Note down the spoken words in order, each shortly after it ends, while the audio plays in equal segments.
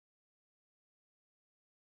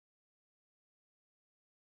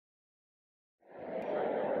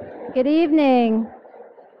Good evening.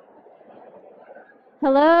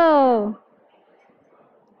 Hello.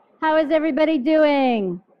 How is everybody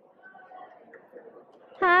doing?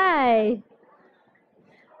 Hi.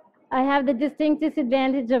 I have the distinct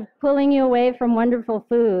disadvantage of pulling you away from wonderful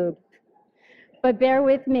food, but bear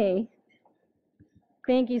with me.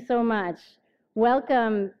 Thank you so much.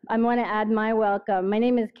 Welcome. I want to add my welcome. My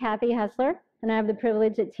name is Kathy Hessler, and I have the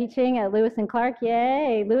privilege of teaching at Lewis and Clark.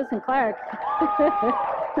 Yay, Lewis and Clark.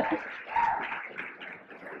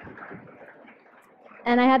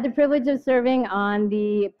 And I had the privilege of serving on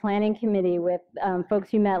the planning committee with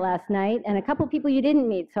folks you met last night and a couple people you didn't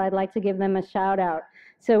meet, so I'd like to give them a shout out.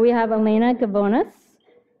 So we have Elena Gavonis.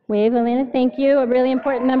 Wave, Elena, thank you. A really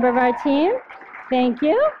important member of our team. Thank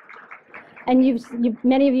you. And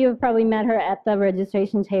many of you have probably met her at the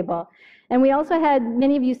registration table. And we also had,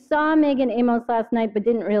 many of you saw Megan Amos last night, but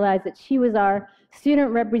didn't realize that she was our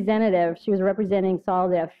student representative. She was representing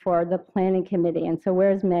SALDIF for the planning committee. And so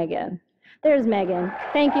where's Megan? There's Megan.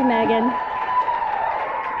 Thank you, Megan.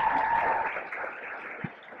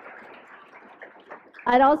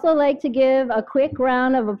 I'd also like to give a quick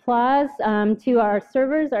round of applause to our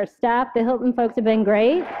servers, our staff. The Hilton folks have been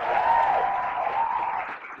great.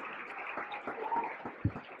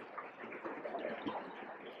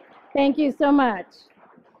 Thank you so much.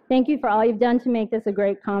 Thank you for all you've done to make this a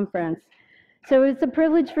great conference. So it's a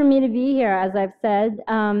privilege for me to be here, as I've said.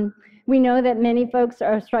 We know that many folks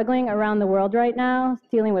are struggling around the world right now,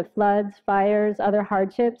 dealing with floods, fires, other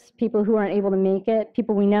hardships, people who aren't able to make it,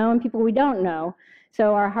 people we know and people we don't know.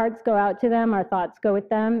 So our hearts go out to them, our thoughts go with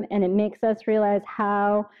them, and it makes us realize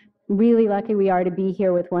how really lucky we are to be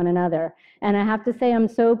here with one another. And I have to say, I'm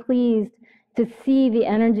so pleased to see the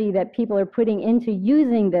energy that people are putting into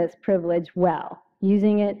using this privilege well,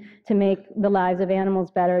 using it to make the lives of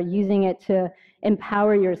animals better, using it to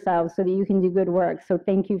empower yourselves so that you can do good work. So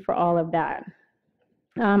thank you for all of that.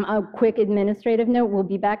 A quick administrative note, we'll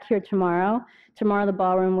be back here tomorrow. Tomorrow the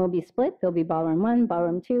ballroom will be split. There'll be ballroom 1,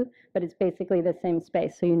 ballroom 2, but it's basically the same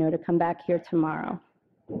space, so you know to come back here tomorrow.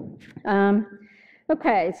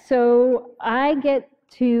 Okay, so I get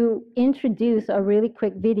to introduce a really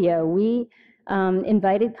quick video. We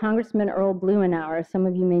invited Congressman Earl Blumenauer. Some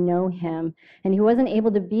of you may know him, and he wasn't able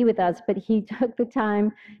to be with us, but he took the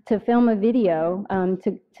time to film a video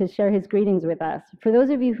to share his greetings with us. For those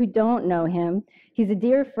of you who don't know him, he's a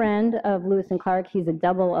dear friend of Lewis and Clark. He's a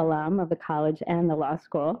double alum of the college and the law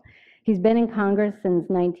school. He's been in Congress since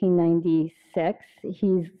 1996.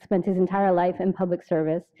 He's spent his entire life in public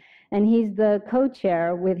service, and he's the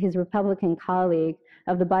co-chair with his Republican colleague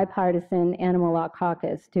of the bipartisan Animal Law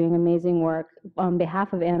Caucus, doing amazing work on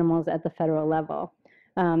behalf of animals at the federal level.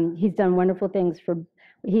 He's done wonderful things for,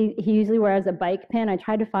 he usually wears a bike pin. I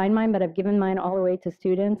tried to find mine, but I've given mine all the way to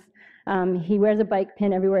students. He wears a bike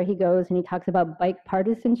pin everywhere he goes, and he talks about bike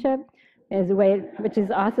partisanship as a way, which is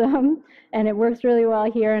awesome, and it works really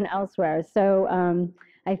well here and elsewhere. So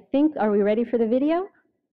I think, are we ready for the video?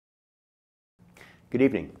 Good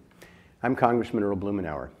evening. I'm Congressman Earl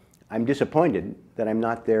Blumenauer. I'm disappointed that I'm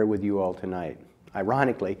not there with you all tonight.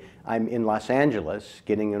 Ironically, I'm in Los Angeles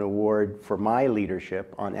getting an award for my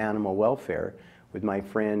leadership on animal welfare with my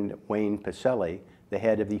friend Wayne Pacelli, the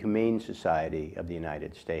head of the Humane Society of the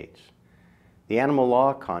United States. The Animal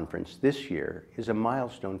Law Conference this year is a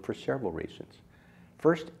milestone for several reasons.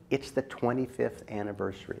 First, it's the 25th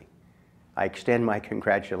anniversary. I extend my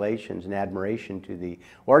congratulations and admiration to the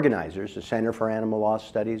organizers, the Center for Animal Law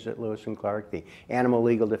Studies at Lewis and Clark, the Animal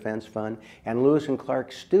Legal Defense Fund, and Lewis and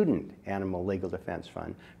Clark Student Animal Legal Defense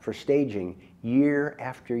Fund for staging year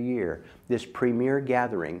after year this premier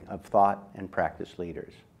gathering of thought and practice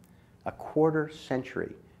leaders. A quarter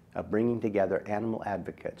century of bringing together animal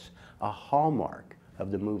advocates, a hallmark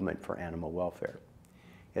of the movement for animal welfare.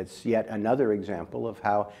 It's yet another example of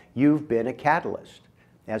how you've been a catalyst,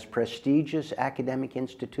 as prestigious academic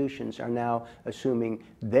institutions are now assuming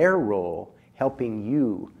their role helping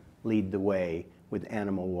you lead the way with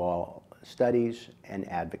animal law studies and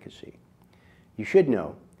advocacy. You should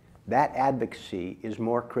know that advocacy is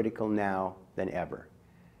more critical now than ever.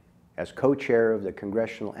 As co-chair of the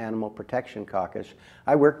Congressional Animal Protection Caucus,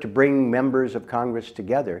 I work to bring members of Congress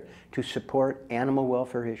together to support animal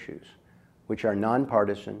welfare issues, which are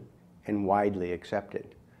nonpartisan and widely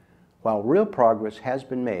accepted. While real progress has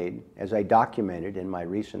been made, as I documented in my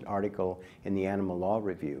recent article in the Animal Law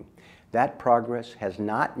Review, that progress has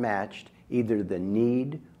not matched either the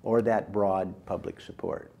need or that broad public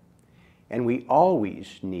support. And we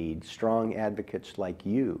always need strong advocates like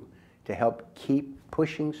you to help keep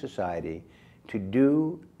pushing society to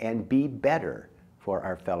do and be better for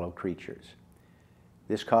our fellow creatures.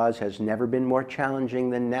 This cause has never been more challenging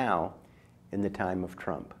than now in the time of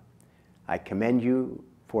Trump. I commend you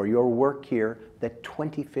for your work here, the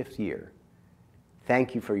 25th year.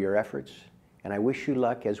 Thank you for your efforts, and I wish you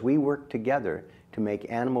luck as we work together to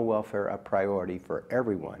make animal welfare a priority for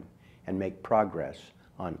everyone and make progress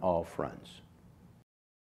on all fronts.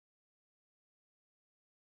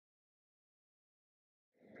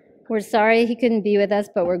 We're sorry he couldn't be with us,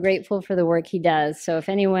 but we're grateful for the work he does. So if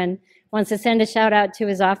anyone wants to send a shout out to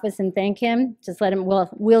his office and thank him, just let him,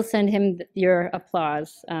 we'll send him your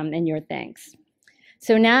applause and your thanks.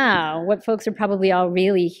 So now, what folks are probably all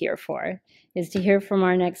really here for is to hear from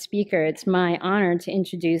our next speaker. It's my honor to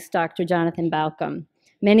introduce Dr. Jonathan Balcombe.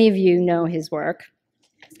 Many of you know his work.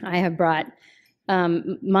 I have brought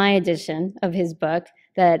my edition of his book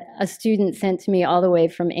that a student sent to me all the way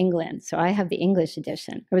from England. So I have the English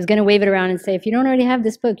edition. I was going to wave it around and say, if you don't already have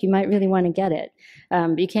this book, you might really want to get it.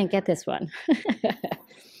 But you can't get this one.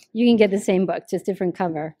 You can get the same book, just different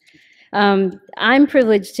cover. I'm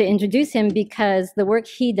privileged to introduce him because the work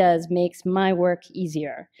he does makes my work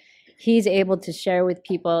easier. He's able to share with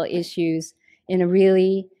people issues in a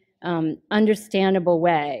really understandable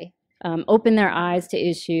way, open their eyes to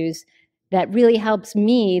issues that really helps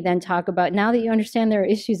me then talk about, now that you understand there are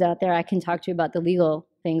issues out there, I can talk to you about the legal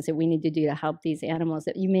things that we need to do to help these animals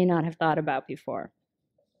that you may not have thought about before.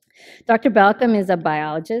 Dr. Balcombe is a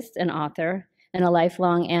biologist, an author, and a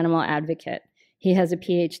lifelong animal advocate. He has a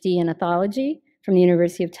PhD in ethology from the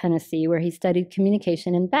University of Tennessee, where he studied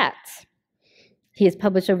communication in bats. He has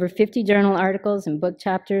published over 50 journal articles and book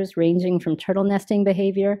chapters ranging from turtle nesting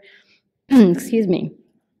behavior, excuse me,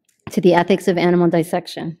 to the ethics of animal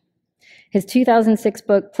dissection. His 2006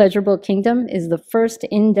 book, Pleasurable Kingdom, is the first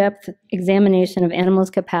in-depth examination of animals'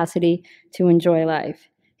 capacity to enjoy life.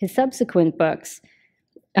 His subsequent books,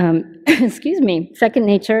 excuse me, Second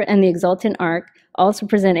Nature and The Exultant Ark, also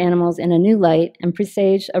present animals in a new light and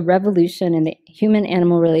presage a revolution in the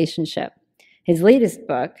human-animal relationship. His latest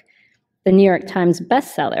book, the New York Times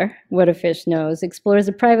bestseller, What a Fish Knows, explores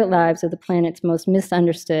the private lives of the planet's most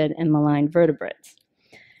misunderstood and maligned vertebrates.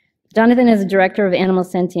 Jonathan is a director of animal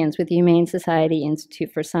sentience with the Humane Society Institute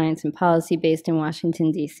for Science and Policy based in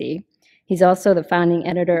Washington, D.C. He's also the founding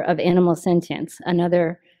editor of Animal Sentience,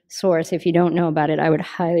 another source. If you don't know about it, I would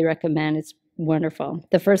highly recommend. It's wonderful.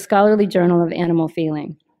 The first scholarly journal of animal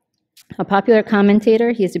feeling. A popular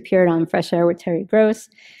commentator, he has appeared on Fresh Air with Terry Gross,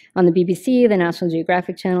 on the BBC, the National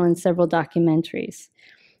Geographic Channel, and several documentaries.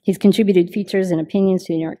 He's contributed features and opinions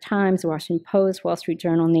to the New York Times, the Washington Post, Wall Street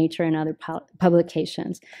Journal, Nature, and other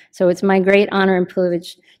publications. So it's my great honor and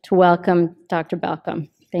privilege to welcome Dr. Balcombe.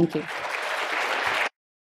 Thank you.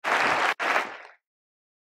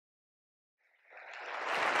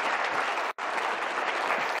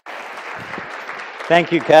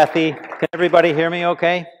 Thank you, Kathy. Can everybody hear me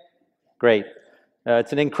okay? Great.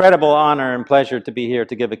 It's an incredible honor and pleasure to be here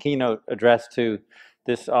to give a keynote address to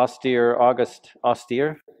this austere,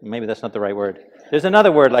 maybe that's not the right word. There's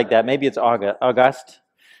another word like that, maybe it's august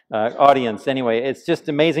audience. Anyway, it's just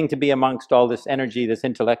amazing to be amongst all this energy, this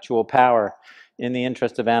intellectual power in the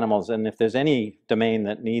interest of animals. And if there's any domain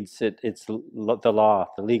that needs it, it's the law,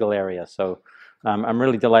 the legal area. So I'm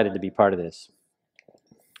really delighted to be part of this.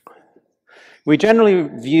 We generally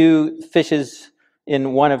view fishes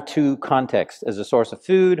in one of two contexts, as a source of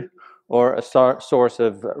food or a source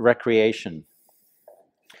of recreation.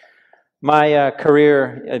 My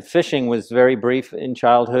career at fishing was very brief in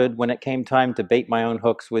childhood. When it came time to bait my own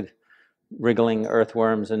hooks with wriggling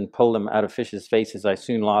earthworms and pull them out of fish's faces, I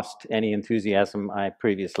soon lost any enthusiasm I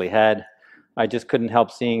previously had. I just couldn't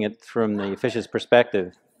help seeing it from the fish's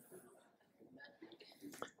perspective.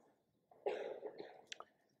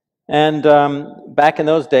 And back in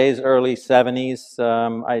those days, early 70s,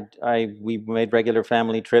 we made regular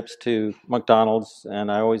family trips to McDonald's,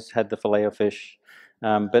 and I always had the Filet-O-Fish.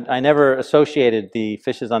 But I never associated the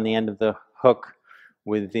fishes on the end of the hook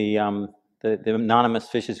with the anonymous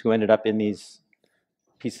fishes who ended up in these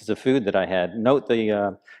pieces of food that I had. Note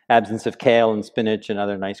the absence of kale and spinach and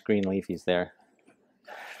other nice green leafies there.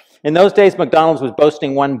 In those days, McDonald's was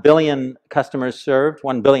boasting 1 billion customers served,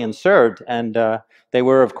 1 billion served, and they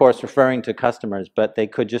were, of course, referring to customers, but they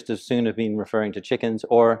could just as soon have been referring to chickens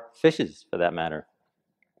or fishes, for that matter.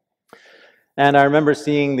 And I remember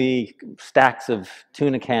seeing the stacks of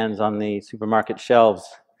tuna cans on the supermarket shelves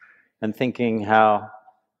and thinking how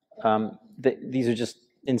these are just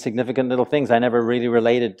insignificant little things. I never really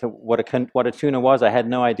related to what a tuna was. I had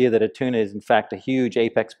no idea that a tuna is, in fact, a huge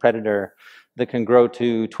apex predator that can grow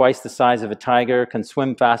to twice the size of a tiger, can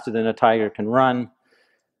swim faster than a tiger can run,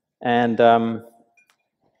 and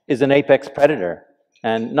is an apex predator.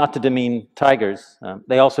 And not to demean tigers,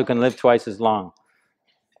 they also can live twice as long.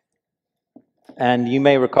 And you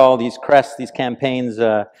may recall these crests, these campaigns.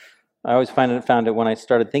 I always found it when I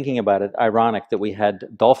started thinking about it ironic that we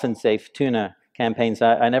had dolphin-safe tuna campaigns.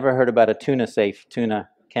 I never heard about a tuna-safe tuna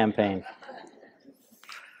campaign.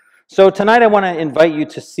 So tonight I want to invite you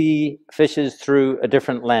to see fishes through a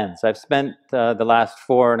different lens. I've spent the last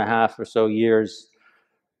 4.5 or so years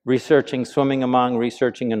researching, swimming among,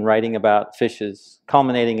 researching and writing about fishes,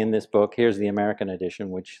 culminating in this book. Here's the American edition,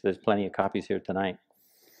 which there's plenty of copies here tonight.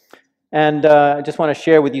 And I just want to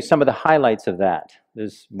share with you some of the highlights of that.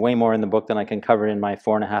 There's way more in the book than I can cover in my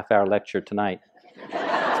 4.5-hour lecture tonight.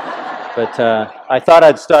 But I thought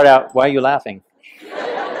I'd start out, why are you laughing?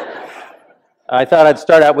 I thought I'd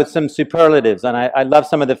start out with some superlatives, and I love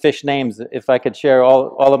some of the fish names. If I could share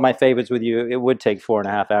all of my favorites with you, it would take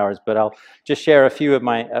 4.5 hours, but I'll just share a few of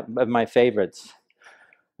my favorites.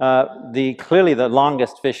 Clearly the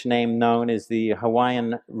longest fish name known is the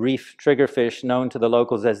Hawaiian reef triggerfish, known to the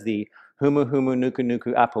locals as the Humu Humu Nuku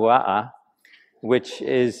Nuku Apua'a, which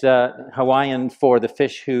is Hawaiian for the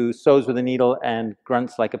fish who sews with a needle and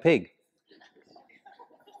grunts like a pig.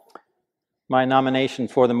 My nomination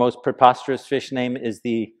for the most preposterous fish name is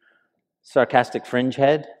the sarcastic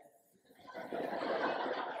fringehead.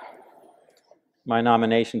 My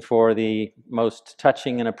nomination for the most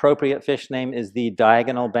touching and appropriate fish name is the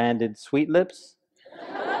diagonal-banded sweetlips.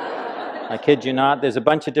 I kid you not, there's a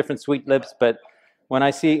bunch of different sweetlips, but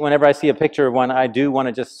whenever I see a picture of one, I do want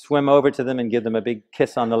to just swim over to them and give them a big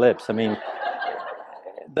kiss on the lips. I mean,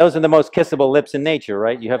 those are the most kissable lips in nature,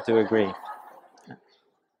 right? You have to agree.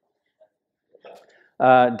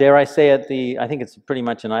 Dare I say it, I think it's pretty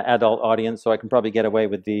much an adult audience, so I can probably get away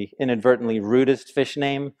with the inadvertently rudest fish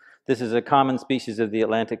name. This is a common species of the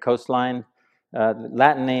Atlantic coastline. The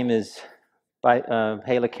Latin name is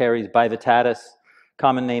Halicaris bivitatus.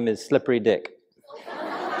 Common name is slippery dick.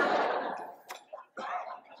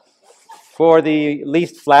 For the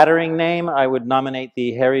least flattering name, I would nominate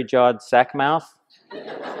the hairy-jawed sackmouth.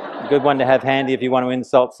 A good one to have handy if you want to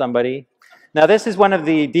insult somebody. Now, this is one of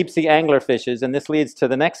the deep-sea anglerfishes, and this leads to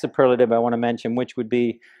the next superlative I want to mention, which would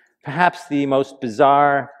be perhaps the most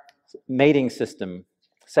bizarre mating system,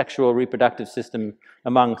 sexual reproductive system,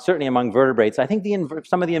 certainly among vertebrates. I think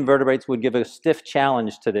some of the invertebrates would give a stiff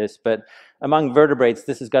challenge to this, but among vertebrates,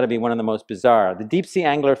 this has got to be one of the most bizarre. The deep-sea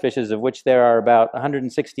anglerfishes, of which there are about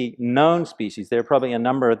 160 known species, there are probably a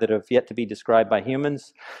number that have yet to be described by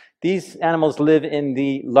humans. These animals live in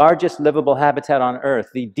the largest livable habitat on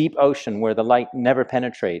Earth, the deep ocean, where the light never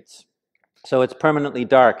penetrates. So it's permanently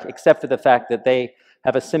dark, except for the fact that they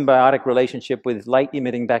have a symbiotic relationship with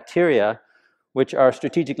light-emitting bacteria, which are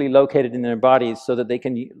strategically located in their bodies so that they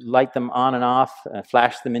can light them on and off,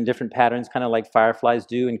 flash them in different patterns, kind of like fireflies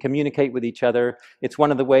do, and communicate with each other. It's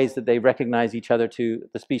one of the ways that they recognize each other to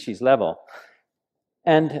the species level.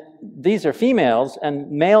 And these are females, and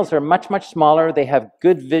males are much, much smaller. They have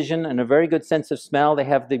good vision and a very good sense of smell. They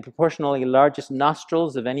have the proportionally largest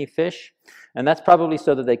nostrils of any fish, and that's probably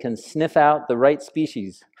so that they can sniff out the right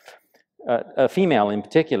species, a female in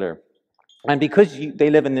particular. And because they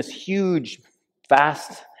live in this huge,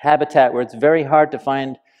 vast habitat where it's very hard to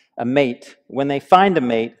find a mate, when they find a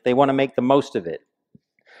mate, they want to make the most of it.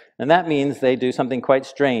 And that means they do something quite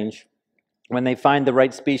strange. When they find the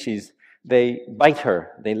right species, they bite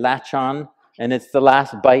her, they latch on, and it's the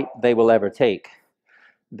last bite they will ever take.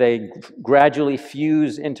 They gradually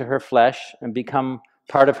fuse into her flesh and become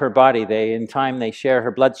part of her body. In time, they share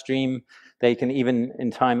her bloodstream. They can even,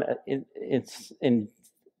 in time,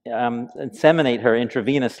 inseminate her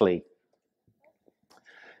intravenously.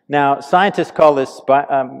 Now, scientists call this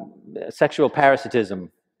sexual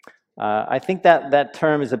parasitism. I think that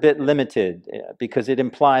term is a bit limited because it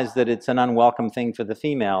implies that it's an unwelcome thing for the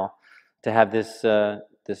female to have this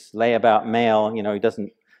layabout male. You know, he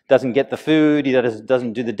doesn't get the food, he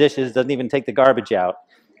doesn't do the dishes, doesn't even take the garbage out.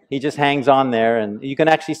 He just hangs on there, and you can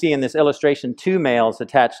actually see in this illustration 2 males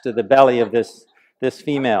attached to the belly of this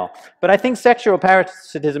female. But I think sexual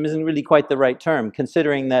parasitism isn't really quite the right term,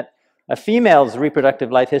 considering that a female's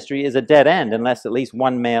reproductive life history is a dead end unless at least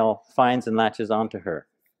one male finds and latches onto her.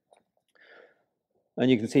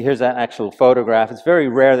 And you can see here's that actual photograph. It's very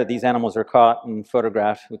rare that these animals are caught and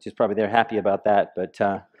photographed, which is probably they're happy about that.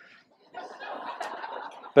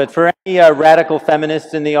 But for any radical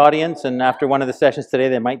feminists in the audience, and after one of the sessions today,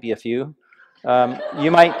 there might be a few,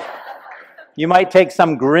 you might take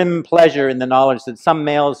some grim pleasure in the knowledge that some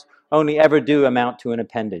males only ever do amount to an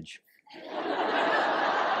appendage.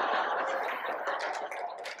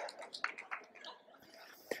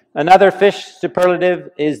 Another fish superlative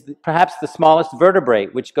is perhaps the smallest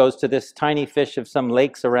vertebrate, which goes to this tiny fish of some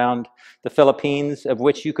lakes around the Philippines, of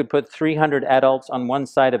which you could put 300 adults on one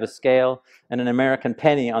side of a scale and an American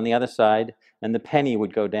penny on the other side, and the penny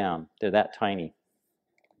would go down. They're that tiny.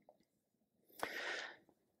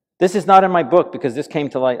 This is not in my book because this came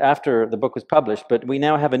to light after the book was published, but we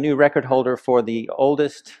now have a new record holder for the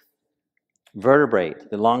oldest vertebrate,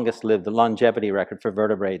 the longest lived, the longevity record for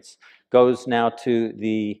vertebrates, goes now to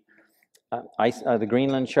the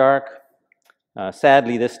Greenland shark.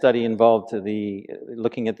 Sadly, this study involved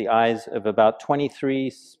looking at the eyes of about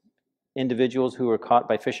 23 individuals who were caught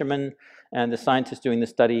by fishermen, and the scientists doing the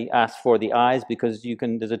study asked for the eyes because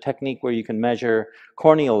there's a technique where you can measure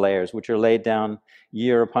corneal layers, which are laid down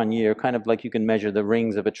year upon year, kind of like you can measure the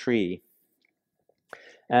rings of a tree.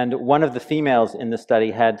 And one of the females in the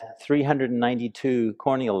study had 392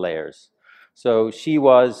 corneal layers. So she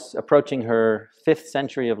was approaching her 5th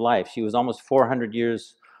century of life. She was almost 400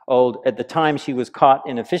 years old at the time she was caught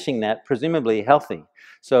in a fishing net, presumably healthy.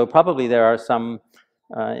 So probably there are some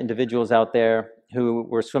individuals out there who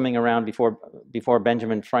were swimming around before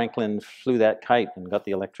Benjamin Franklin flew that kite and got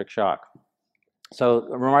the electric shock. So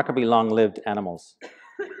remarkably long-lived animals.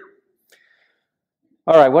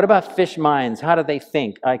 All right, what about fish minds? How do they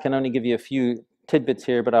think? I can only give you a few tidbits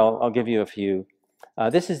here, but I'll give you a few.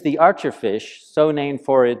 This is the archerfish, so named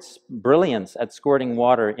for its brilliance at squirting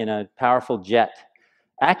water in a powerful jet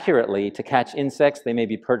accurately to catch insects. They may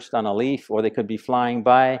be perched on a leaf or they could be flying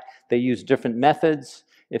by. They use different methods.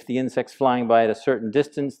 If the insect's flying by at a certain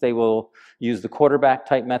distance, they will use the quarterback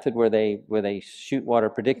type method where they shoot water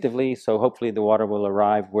predictively. So hopefully the water will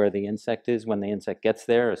arrive where the insect is when the insect gets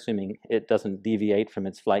there, assuming it doesn't deviate from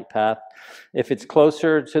its flight path. If it's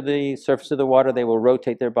closer to the surface of the water, they will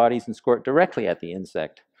rotate their bodies and squirt directly at the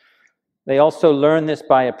insect. They also learn this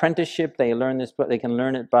by apprenticeship. They can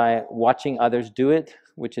learn it by watching others do it,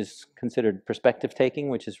 which is considered perspective taking,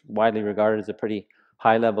 which is widely regarded as a pretty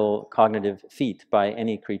high-level cognitive feat by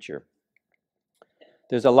any creature.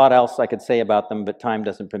 There's a lot else I could say about them, but time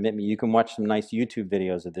doesn't permit me. You can watch some nice YouTube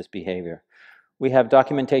videos of this behavior. We have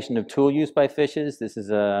documentation of tool use by fishes. This is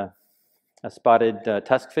a spotted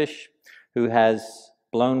tuskfish who has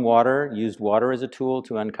blown water, used water as a tool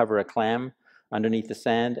to uncover a clam underneath the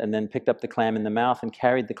sand, and then picked up the clam in the mouth and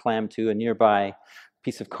carried the clam to a nearby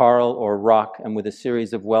piece of coral or rock, and with a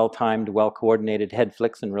series of well-timed, well-coordinated head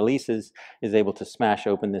flicks and releases is able to smash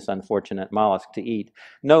open this unfortunate mollusk to eat.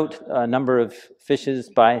 Note a number of fishes,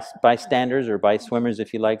 bystanders or by swimmers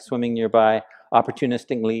if you like, swimming nearby,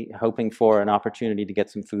 opportunistically hoping for an opportunity to get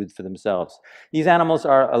some food for themselves. These animals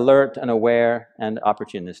are alert and aware and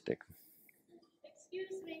opportunistic. Excuse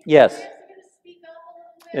me. Yes. Can you speak up a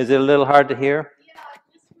little bit? Is it a little hard to hear? Yeah,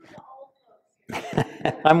 just for the old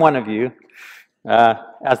folks. I'm one of you.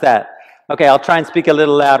 How's that? Okay, I'll try and speak a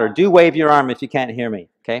little louder. Do wave your arm if you can't hear me,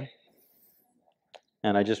 okay?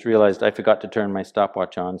 And I just realized I forgot to turn my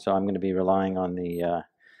stopwatch on, so I'm going to be relying on the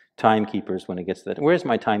timekeepers when it gets to that. Where's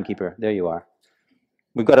my timekeeper? There you are.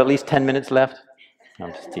 We've got at least 10 minutes left. No,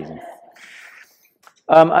 I'm just teasing.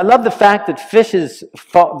 I love the fact that fishes,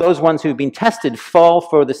 those ones who've been tested, fall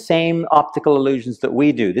for the same optical illusions that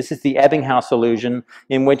we do. This is the Ebbinghaus illusion,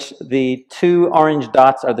 in which the two orange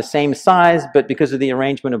dots are the same size, but because of the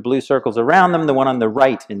arrangement of blue circles around them, the one on the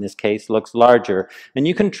right, in this case, looks larger. And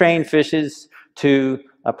you can train fishes to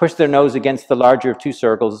push their nose against the larger of two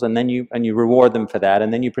circles, and then you reward them for that,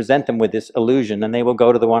 and then you present them with this illusion, and they will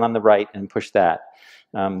go to the one on the right and push that.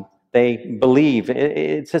 They believe,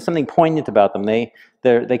 it says something poignant about them. They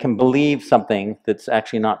can believe something that's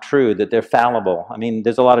actually not true, that they're fallible. I mean,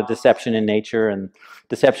 there's a lot of deception in nature, and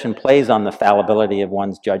deception plays on the fallibility of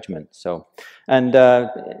one's judgment. So, and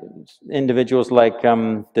individuals like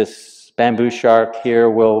this bamboo shark here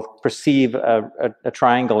will perceive a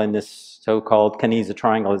triangle in this so-called Canisa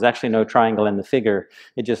triangle. There's actually no triangle in the figure.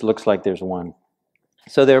 It just looks like there's one.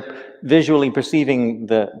 So they're visually perceiving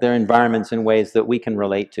their environments in ways that we can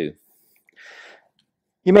relate to.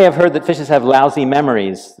 You may have heard that fishes have lousy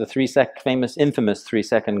memories, the infamous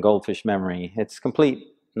 3-second goldfish memory. It's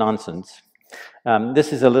complete nonsense.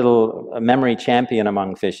 This is a memory champion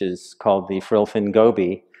among fishes called the frillfin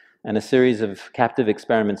goby, and a series of captive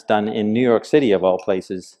experiments done in New York City, of all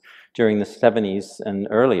places, during the 70s and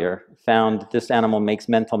earlier, found this animal makes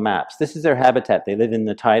mental maps. This is their habitat. They live in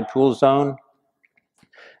the tide pool zone.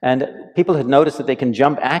 And people had noticed that they can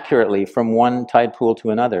jump accurately from one tide pool to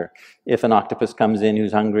another. If an octopus comes in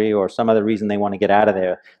who's hungry or some other reason they want to get out of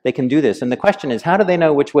there, they can do this. And the question is, how do they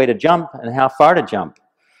know which way to jump and how far to jump?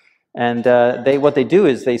 And what they do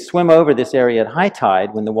is they swim over this area at high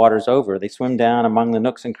tide when the water's over. They swim down among the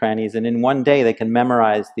nooks and crannies, and in one day they can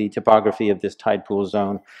memorize the topography of this tide pool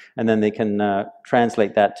zone, and then they can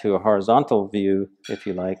translate that to a horizontal view, if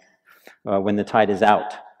you like, when the tide is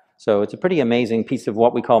out. So it's a pretty amazing piece of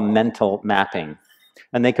what we call mental mapping.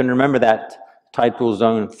 And they can remember that tide pool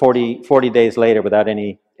zone 40 days later without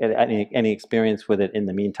any experience with it in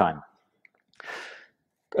the meantime.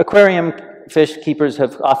 Aquarium fish keepers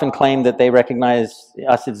have often claimed that they recognize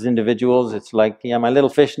us as individuals. It's like, yeah, my little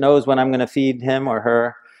fish knows when I'm going to feed him or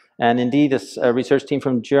her. And indeed, a research team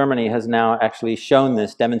from Germany has now actually shown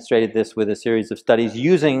this, demonstrated this with a series of studies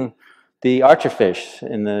using the archerfish.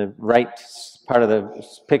 In the right part of the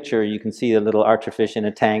picture, you can see a little archerfish in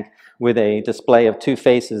a tank with a display of two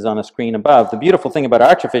faces on a screen above. The beautiful thing about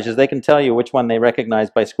archerfish is they can tell you which one they recognize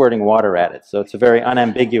by squirting water at it. So it's a very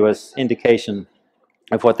unambiguous indication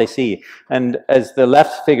of what they see. And as the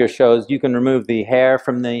left figure shows, you can remove the hair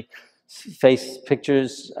from the face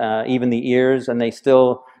pictures, even the ears, and they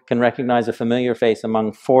still can recognize a familiar face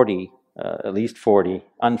among 40, at least 40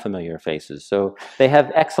 unfamiliar faces. So they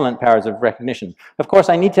have excellent powers of recognition. Of course,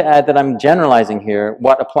 I need to add that I'm generalizing here.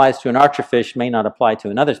 What applies to an archerfish may not apply to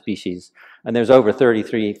another species, and there's over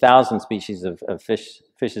 33,000 species of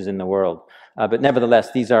fishes in the world. But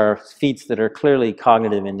nevertheless, these are feats that are clearly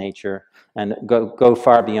cognitive in nature and go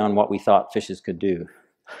far beyond what we thought fishes could do.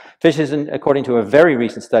 Fishes, according to a very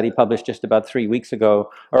recent study published just about 3 weeks ago,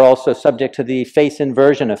 are also subject to the face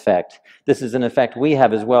inversion effect. This is an effect we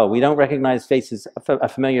have as well. We don't recognize faces, a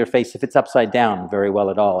familiar face if it's upside down very well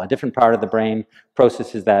at all. A different part of the brain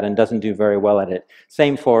processes that and doesn't do very well at it.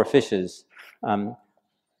 Same for fishes.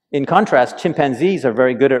 In contrast, chimpanzees are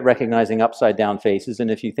very good at recognizing upside down faces, and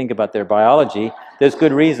if you think about their biology, there's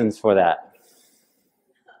good reasons for that.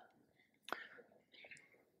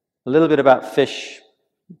 A little bit about fish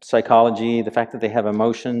psychology, the fact that they have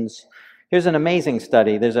emotions. Here's an amazing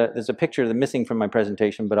study. There's a picture that's missing from my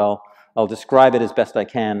presentation, but I'll describe it as best I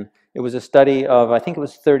can. It was a study of, I think it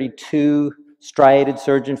was 32 striated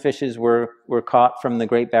surgeonfishes were caught from the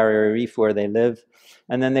Great Barrier Reef where they live.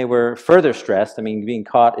 And then they were further stressed. I mean, being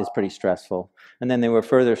caught is pretty stressful. And then they were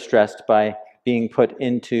further stressed by being put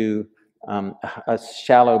into a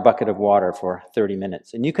shallow bucket of water for 30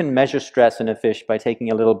 minutes. And you can measure stress in a fish by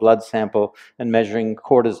taking a little blood sample and measuring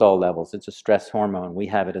cortisol levels. It's a stress hormone. We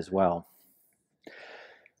have it as well.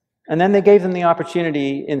 And then they gave them the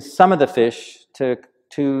opportunity in some of the fish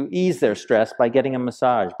to ease their stress by getting a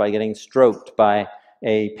massage, by getting stroked, by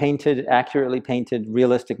a painted, accurately painted,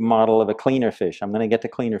 realistic model of a cleaner fish. I'm going to get to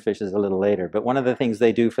cleaner fishes a little later, but one of the things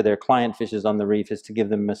they do for their client fishes on the reef is to give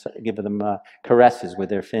them caresses with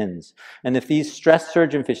their fins. And if these stressed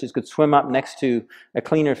surgeonfishes could swim up next to a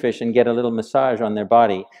cleaner fish and get a little massage on their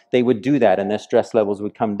body, they would do that and their stress levels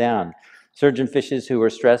would come down. Surgeonfishes who were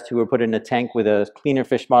stressed, who were put in a tank with a cleaner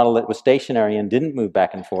fish model that was stationary and didn't move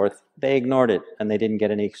back and forth, they ignored it and they didn't get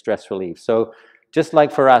any stress relief. So just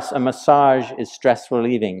like for us, a massage is stress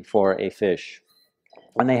relieving for a fish,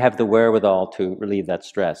 and they have the wherewithal to relieve that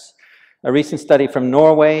stress. A recent study from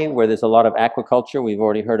Norway, where there's a lot of aquaculture, we've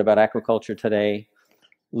already heard about aquaculture today,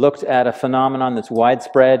 looked at a phenomenon that's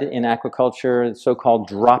widespread in aquaculture, so-called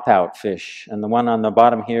dropout fish. And the one on the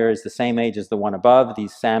bottom here is the same age as the one above,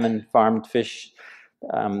 these salmon farmed fish.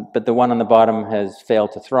 But the one on the bottom has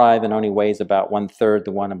failed to thrive and only weighs about 1/3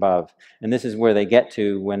 the one above. And this is where they get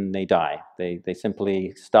to when they die. They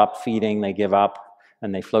simply stop feeding, they give up,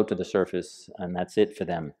 and they float to the surface, and that's it for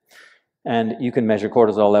them. And you can measure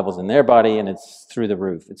cortisol levels in their body, and it's through the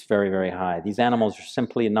roof. It's very, very high. These animals are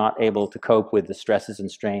simply not able to cope with the stresses and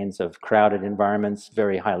strains of crowded environments,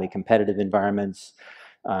 very highly competitive environments,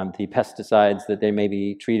 the pesticides that they may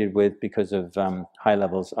be treated with because of high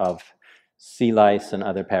levels of sea lice and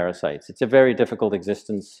other parasites. It's a very difficult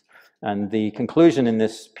existence, and the conclusion in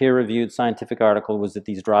this peer-reviewed scientific article was that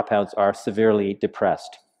these dropouts are severely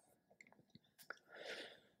depressed.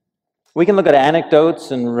 We can look at anecdotes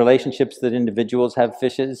and relationships that individuals have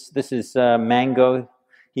fishes. This is Mango.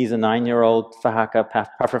 He's a 9-year-old Fahaka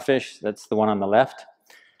pufferfish. That's the one on the left.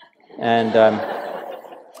 And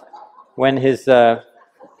when his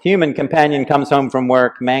human companion comes home from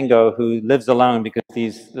work, Mango, who lives alone because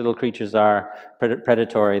these little creatures are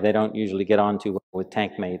predatory, they don't usually get on too well with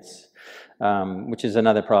tank mates, which is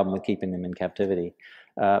another problem with keeping them in captivity.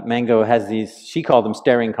 Mango has these, she called them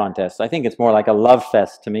staring contests. I think it's more like a love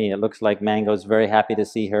fest to me. It looks like Mango's very happy to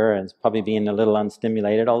see her and is probably being a little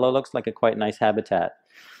unstimulated, although it looks like a quite nice habitat.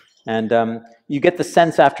 And you get the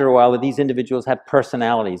sense after a while that these individuals have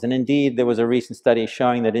personalities. And indeed, there was a recent study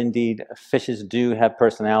showing that indeed fishes do have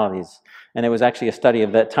personalities. And it was actually a study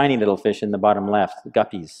of that tiny little fish in the bottom left,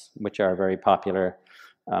 guppies, which are very popular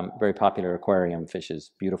aquarium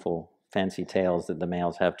fishes, beautiful fancy tails that the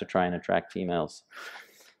males have to try and attract females.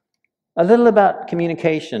 A little about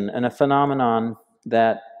communication and a phenomenon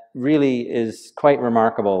that really is quite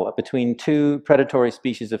remarkable between two predatory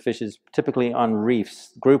species of fishes, typically on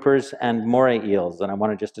reefs, groupers and moray eels. And I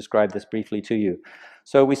want to just describe this briefly to you.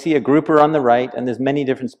 So we see a grouper on the right, and there's many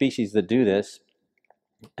different species that do this,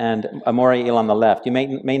 and a moray eel on the left. You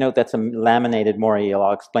may note that's a laminated moray eel.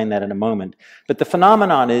 I'll explain that in a moment. But the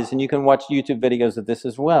phenomenon is, and you can watch YouTube videos of this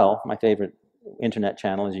as well, my favorite internet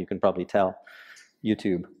channel, as you can probably tell,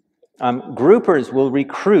 YouTube. Groupers will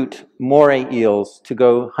recruit moray eels to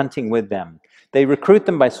go hunting with them. They recruit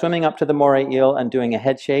them by swimming up to the moray eel and doing a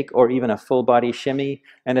head shake or even a full body shimmy.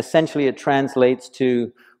 And essentially it translates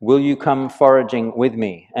to, will you come foraging with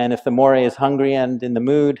me? And if the moray is hungry and in the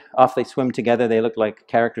mood, off they swim together. They look like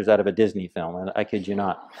characters out of a Disney film, and I kid you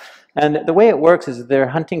not. And the way it works is their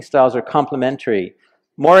hunting styles are complementary.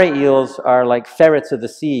 Moray eels are like ferrets of the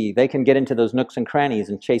sea. They can get into those nooks and crannies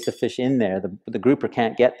and chase a fish in there. The grouper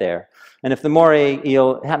can't get there. And if the moray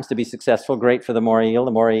eel happens to be successful, great for the moray eel.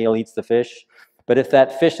 The moray eel eats the fish. But if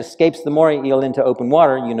that fish escapes the moray eel into open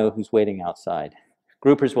water, you know who's waiting outside.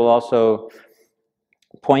 Groupers will also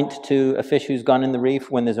point to a fish who's gone in the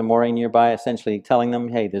reef when there's a moray nearby, essentially telling them,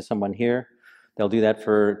 hey, there's someone here. They'll do that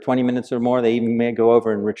for 20 minutes or more. They even may go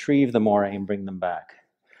over and retrieve the moray and bring them back.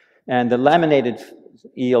 And the laminated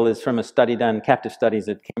eel is from a study done, captive studies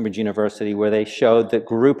at Cambridge University, where they showed that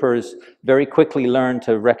groupers very quickly learn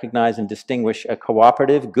to recognize and distinguish a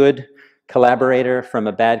cooperative, good collaborator from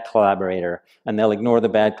a bad collaborator, and they'll ignore the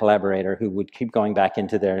bad collaborator who would keep going back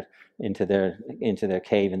into their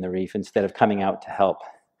cave in the reef instead of coming out to help.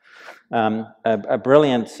 A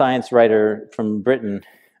brilliant science writer from Britain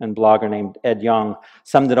and blogger named Ed Yong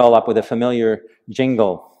summed it all up with a familiar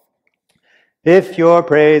jingle. If your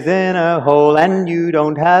prey's in a hole and you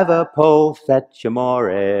don't have a pole, fetch a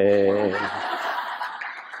moray.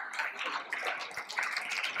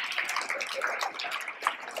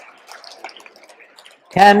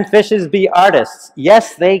 Can fishes be artists?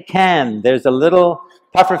 Yes, they can. There's a little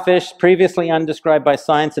pufferfish previously undescribed by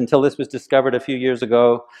science until this was discovered a few years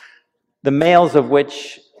ago, the males of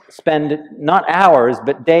which spend not hours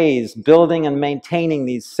but days building and maintaining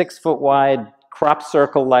these 6-foot wide crop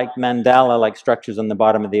circle-like mandala-like structures on the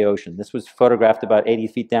bottom of the ocean. This was photographed about 80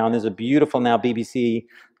 feet down. There's a beautiful now BBC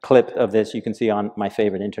clip of this you can see on my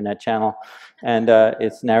favorite internet channel. And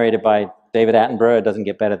it's narrated by David Attenborough. It doesn't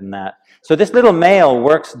get better than that. So this little male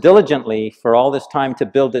works diligently for all this time to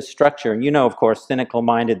build this structure. And you know, of course,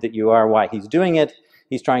 cynical-minded that you are, why he's doing it.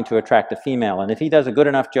 He's trying to attract a female. And if he does a good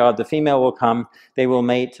enough job, the female will come, they will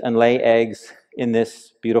mate and lay eggs in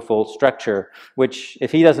this beautiful structure, which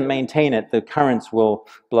if he doesn't maintain it, the currents will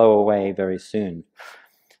blow away very soon.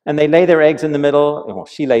 And they lay their eggs in the middle, well,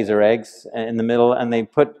 she lays her eggs in the middle, and they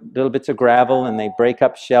put little bits of gravel and they break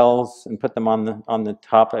up shells and put them on the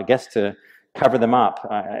top, I guess to cover them up.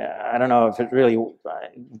 I don't know if it really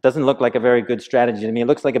doesn't look like a very good strategy to me. It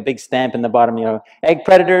looks like a big stamp in the bottom, you know, egg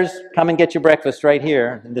predators, come and get your breakfast right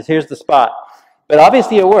here. And here's the spot. But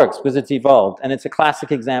obviously it works because it's evolved, and it's a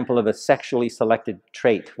classic example of a sexually selected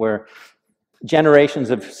trait where generations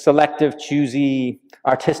of selective, choosy,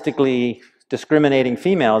 artistically discriminating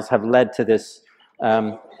females have led to this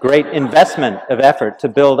great investment of effort to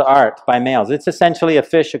build art by males. It's essentially a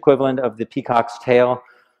fish equivalent of the peacock's tail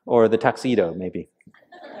or the tuxedo, maybe.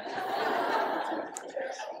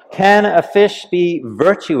 Can a fish be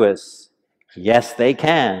virtuous? Yes, they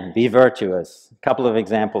can be virtuous. A couple of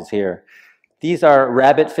examples here. These are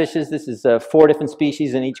rabbit fishes. This is 4 different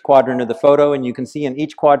species in each quadrant of the photo, and you can see in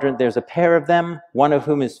each quadrant there's a pair of them, one of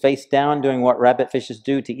whom is face down doing what rabbit fishes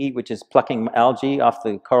do to eat, which is plucking algae off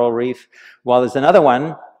the coral reef, while there's another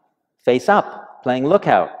one face up, playing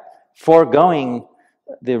lookout, foregoing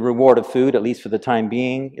the reward of food, at least for the time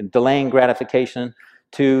being, and delaying gratification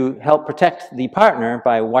to help protect the partner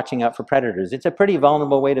by watching out for predators. It's a pretty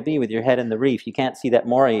vulnerable way to be with your head in the reef. You can't see that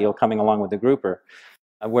moray eel coming along with the grouper.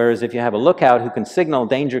 Whereas if you have a lookout who can signal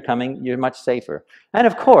danger coming, you're much safer. And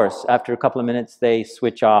of course, after a couple of minutes, they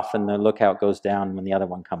switch off and the lookout goes down when the other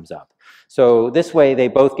one comes up. So this way, they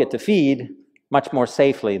both get to feed much more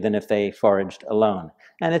safely than if they foraged alone.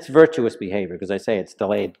 And it's virtuous behavior, because I say it's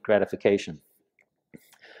delayed gratification.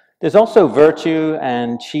 There's also virtue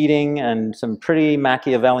and cheating and some pretty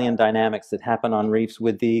Machiavellian dynamics that happen on reefs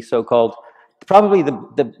with the so-called probably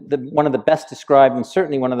one of the best described and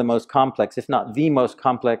certainly one of the most complex, if not the most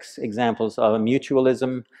complex examples of a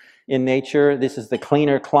mutualism in nature. This is the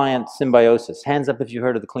cleaner-client symbiosis. Hands up if you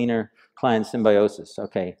heard of the cleaner-client symbiosis.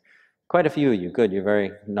 Okay, quite a few of you. Good, you're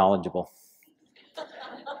very knowledgeable.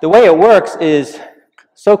 The way it works is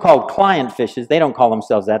so-called client fishes, they don't call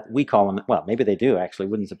themselves that, we call them, well, maybe they do actually,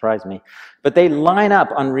 wouldn't surprise me, but they line up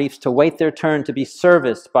on reefs to wait their turn to be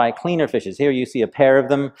serviced by cleaner fishes. Here you see a pair of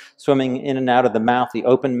them swimming in and out of the mouth, the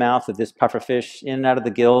open mouth of this pufferfish, in and out of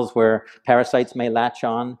the gills where parasites may latch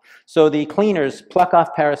on. So the cleaners pluck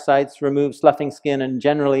off parasites, remove sloughing skin, and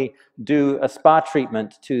generally do a spa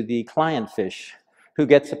treatment to the client fish who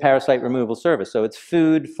gets a parasite removal service. So it's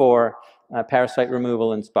food for parasite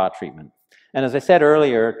removal and spa treatment. And as I said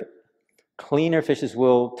earlier, cleaner fishes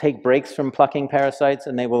will take breaks from plucking parasites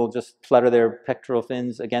and they will just flutter their pectoral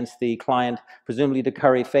fins against the client, presumably to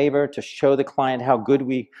curry favor, to show the client how good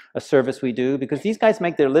a service we do, because these guys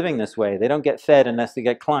make their living this way. They don't get fed unless they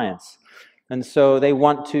get clients. And so they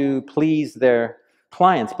want to please their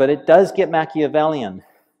clients, but it does get Machiavellian.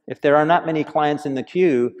 If there are not many clients in the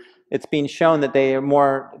queue, it's been shown that they are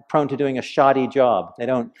more prone to doing a shoddy job. They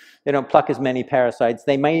don't pluck as many parasites.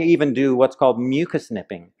 They may even do what's called mucus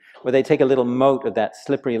nipping, where they take a little mote of that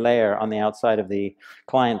slippery layer on the outside of the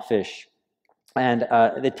client fish. And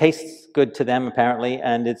it tastes good to them, apparently,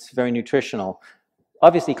 and it's very nutritional.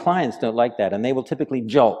 Obviously, clients don't like that, and they will typically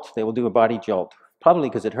jolt. They will do a body jolt, probably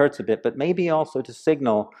because it hurts a bit, but maybe also to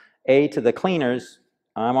signal, A, to the cleaners,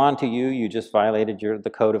 I'm on to you, you just violated the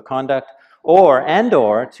code of conduct, or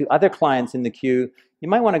to other clients in the queue, you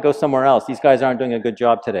might want to go somewhere else. These guys aren't doing a good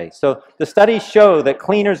job today. So the studies show that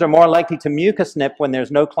cleaners are more likely to mucus nip when there's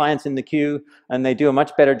no clients in the queue, and they do a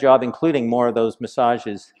much better job, including more of those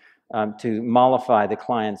massages to mollify the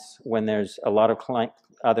clients when there's a lot of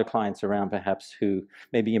other clients around, perhaps, who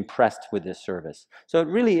may be impressed with this service. So it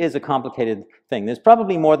really is a complicated thing. There's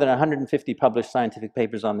probably more than 150 published scientific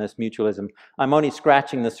papers on this mutualism. I'm only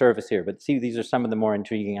scratching the surface here, but see, these are some of the more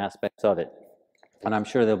intriguing aspects of it. And I'm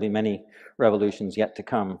sure there'll be many revolutions yet to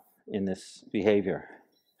come in this behavior.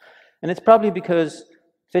 And it's probably because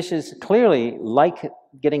fishes clearly like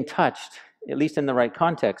getting touched, at least in the right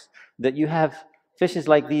context, that you have fishes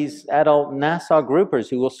like these adult Nassau groupers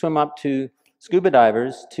who will swim up to scuba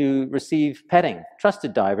divers to receive petting.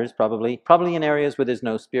 Trusted divers, probably in areas where there's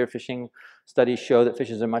no spearfishing. Studies show that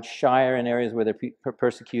fishes are much shyer in areas where they're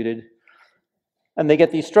persecuted. And they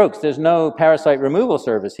get these strokes. There's no parasite removal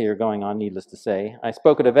service here going on, needless to say. I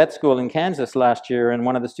spoke at a vet school in Kansas last year, and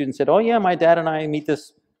one of the students said, oh yeah, my dad and I meet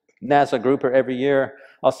this Nassau grouper every year.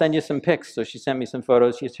 I'll send you some pics. So she sent me some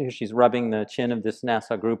photos. She's rubbing the chin of this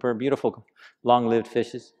Nassau grouper. Beautiful, long-lived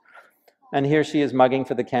fishes. And here she is mugging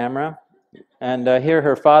for the camera. And here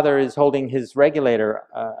her father is holding his regulator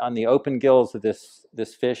on the open gills of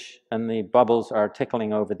this fish, and the bubbles are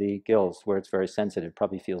tickling over the gills where it's very sensitive.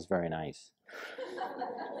 Probably feels very nice.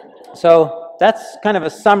 So that's kind of a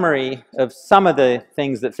summary of some of the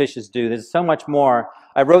things that fishes do. There's so much more.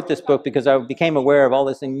 I wrote this book because I became aware of all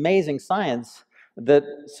this amazing science that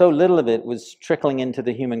so little of it was trickling into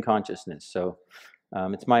the human consciousness. So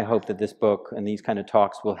it's my hope that this book and these kind of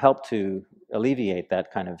talks will help to alleviate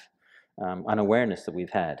that kind of unawareness that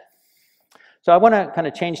we've had. So I want to kind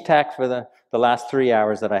of change tack for the last 3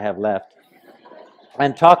 hours that I have left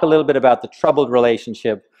and talk a little bit about the troubled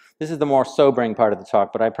relationship. This is the more sobering part of the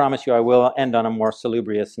talk, but I promise you I will end on a more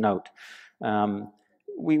salubrious note.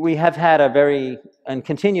 We have had and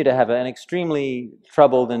continue to have an extremely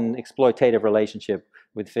troubled and exploitative relationship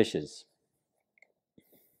with fishes.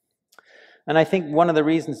 And I think one of the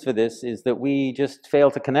reasons for this is that we just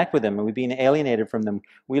fail to connect with them, and we've been alienated from them.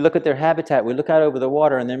 We look at their habitat, we look out over the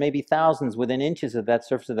water, and there may be thousands within inches of that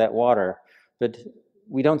surface of that water, but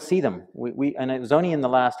we don't see them. And it was only in the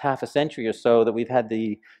last half a century or so that we've had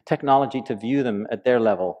the technology to view them at their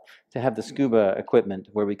level, to have the scuba equipment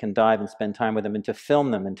where we can dive and spend time with them, and to film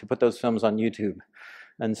them and to put those films on YouTube.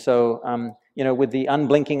 And so, you know, with the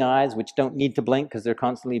unblinking eyes, which don't need to blink because they're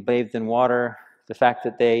constantly bathed in water, the fact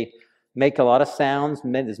that they make a lot of sounds.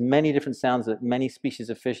 There's many different sounds that many species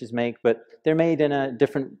of fishes make, but they're made in a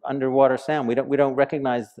different underwater sound. We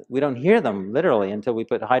don't hear them literally until we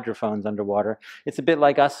put hydrophones underwater. It's a bit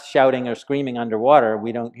like us shouting or screaming underwater.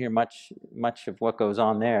 We don't hear much of what goes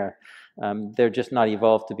on there. They're just not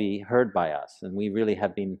evolved to be heard by us, and we really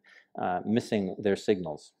have been missing their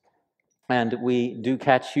signals. And we do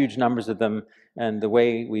catch huge numbers of them, and the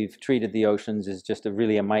way we've treated the oceans is just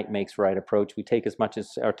really a might makes right approach. We take as much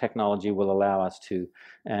as our technology will allow us to.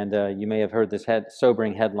 And you may have heard this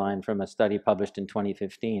sobering headline from a study published in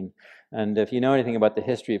 2015. And if you know anything about the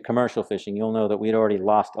history of commercial fishing, you'll know that we'd already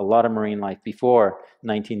lost a lot of marine life before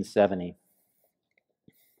 1970.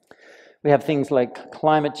 We have things like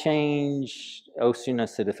climate change, ocean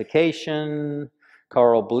acidification,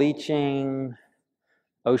 coral bleaching,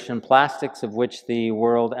 ocean plastics, of which the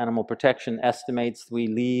World Animal Protection estimates we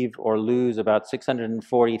leave or lose about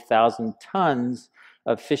 640,000 tons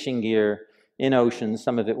of fishing gear in oceans.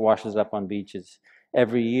 Some of it washes up on beaches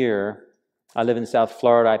every year. I live in South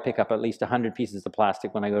Florida. I pick up at least 100 pieces of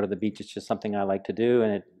plastic when I go to the beach. It's just something I like to do,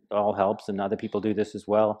 and it all helps, and other people do this as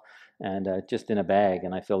well. And just in a bag,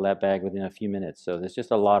 and I fill that bag within a few minutes. So there's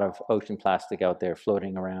just a lot of ocean plastic out there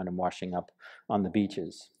floating around and washing up on the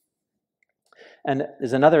beaches. And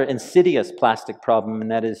there's another insidious plastic problem,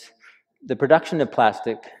 and that is the production of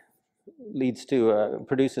plastic leads to,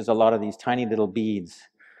 produces a lot of these tiny little beads,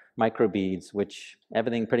 microbeads, which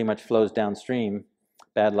everything pretty much flows downstream.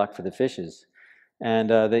 Bad luck for the fishes. And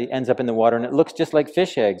they ends up in the water, and it looks just like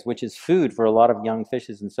fish eggs, which is food for a lot of young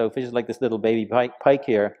fishes. And so fishes like this little baby pike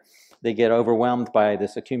here, they get overwhelmed by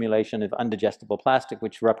this accumulation of undigestible plastic,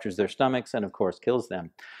 which ruptures their stomachs and, of course, kills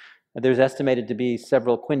them. There's estimated to be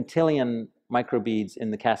several quintillion microbeads in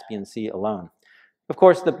the Caspian Sea alone. Of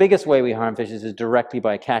course, the biggest way we harm fishes is directly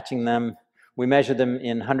by catching them. We measure them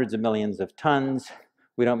in hundreds of millions of tons.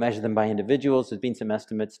 We don't measure them by individuals. There's been some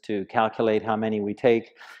estimates to calculate how many we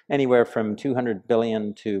take, anywhere from 200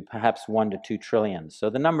 billion to perhaps 1 to 2 trillion. So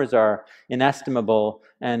the numbers are inestimable,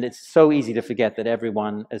 and it's so easy to forget that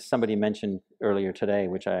everyone, as somebody mentioned earlier today,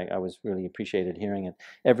 which I was really appreciated hearing it,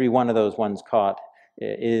 every one of those ones caught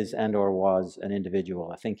is and or was an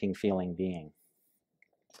individual, a thinking, feeling being.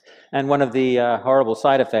 And one of the horrible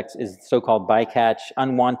side effects is so-called bycatch,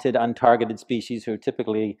 unwanted, untargeted species who are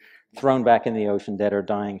typically thrown back in the ocean dead or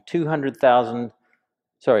dying. 200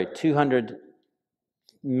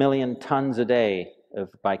 million tons a day of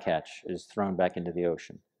bycatch is thrown back into the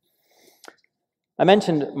ocean. I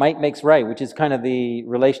mentioned might makes right, which is kind of the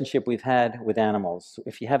relationship we've had with animals.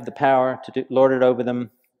 If you have the power to lord it over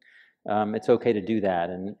them, it's okay to do that.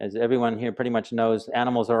 And as everyone here pretty much knows,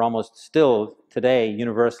 animals are almost still today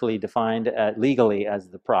universally defined legally as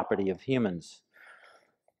the property of humans.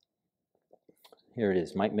 Here it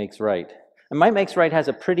is, might makes right. And might makes right has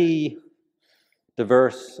a pretty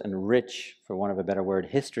diverse and rich, for want of a better word,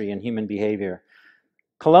 history in human behavior.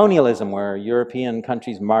 Colonialism, where European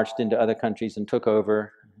countries marched into other countries and took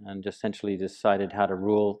over and essentially decided how to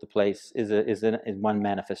rule the place, is one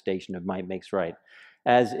manifestation of might makes right.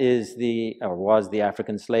 As is was the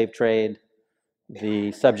African slave trade,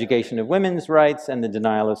 the subjugation of women's rights, and the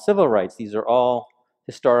denial of civil rights. These are all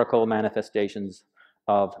historical manifestations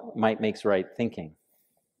of might makes right thinking.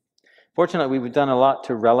 Fortunately, we've done a lot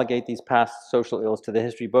to relegate these past social ills to the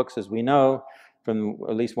history books. As we know from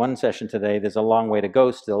at least one session today, there's a long way to go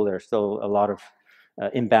still. There's still a lot of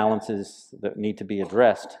imbalances that need to be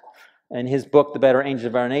addressed. In his book, The Better Angels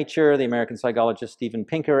of Our Nature, the American psychologist Steven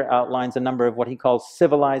Pinker outlines a number of what he calls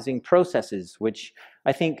civilizing processes, which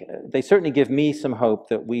I think they certainly give me some hope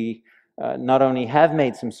that we not only have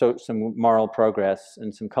made some moral progress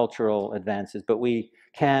and some cultural advances, but we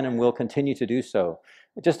can and will continue to do so.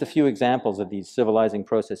 Just a few examples of these civilizing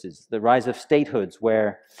processes. The rise of statehoods,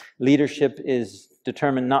 where leadership is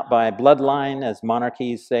determined not by bloodline, as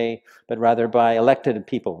monarchies say, but rather by elected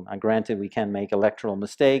people. Now, granted, we can make electoral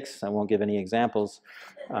mistakes. I won't give any examples.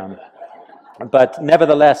 But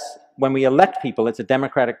nevertheless, when we elect people, it's a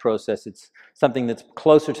democratic process. It's something that's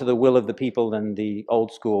closer to the will of the people than the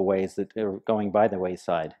old school ways that are going by the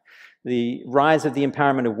wayside. The rise of the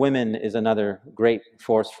empowerment of women is another great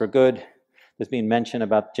force for good. There's been mention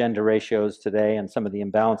about gender ratios today and some of the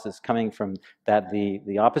imbalances coming from that,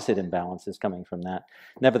 the opposite imbalances coming from that.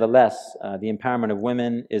 Nevertheless, the empowerment of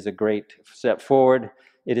women is a great step forward.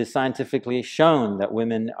 It is scientifically shown that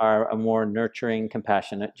women are a more nurturing,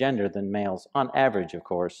 compassionate gender than males, on average, of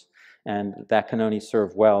course, and that can only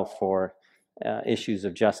serve well for issues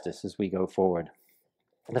of justice as we go forward.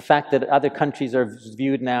 The fact that other countries are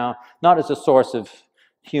viewed now not as a source of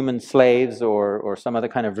human slaves or some other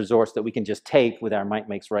kind of resource that we can just take with our might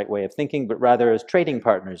makes right way of thinking, but rather as trading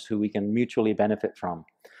partners who we can mutually benefit from.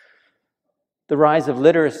 The rise of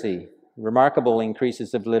literacy, remarkable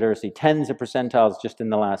increases of literacy, tens of percentiles just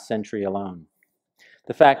in the last century alone.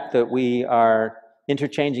 The fact that we are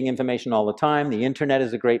interchanging information all the time, the internet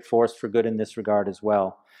is a great force for good in this regard as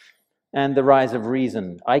well. and the rise of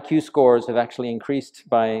reason. IQ scores have actually increased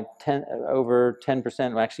by over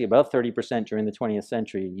 10%, actually about 30% during the 20th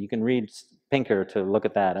century. You can read Pinker to look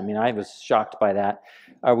at that. I mean, I was shocked by that.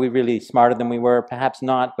 Are we really smarter than we were? Perhaps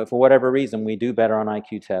not, but for whatever reason, we do better on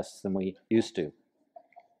IQ tests than we used to.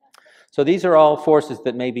 So these are all forces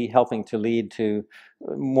that may be helping to lead to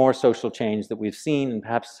more social change that we've seen, and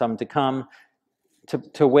perhaps some to come.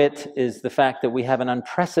 To wit is the fact that we have an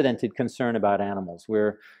unprecedented concern about animals.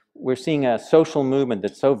 We're seeing a social movement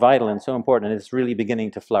that's so vital and so important, and it's really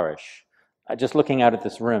beginning to flourish. Just looking out at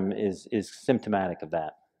this room is symptomatic of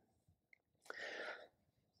that.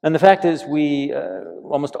 And the fact is,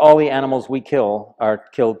 almost all the animals we kill are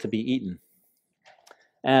killed to be eaten.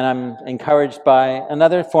 And I'm encouraged by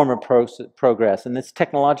another form of progress, and this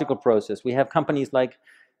technological process. We have companies like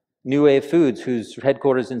New Wave Foods, whose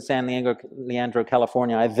headquarters in San Leandro,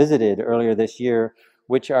 California, I visited earlier this year,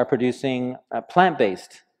 which are producing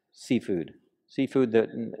plant-based seafood that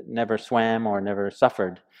never swam or never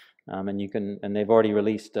suffered. And they've already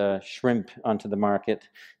released shrimp onto the market.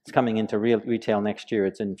 It's coming into retail next year.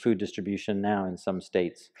 It's in food distribution now in some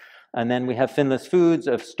states. And then we have Finless Foods,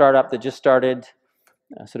 a startup that just started,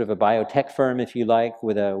 sort of a biotech firm, if you like,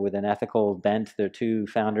 with an ethical bent. Their two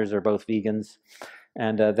founders are both vegans.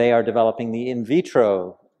 And they are developing the in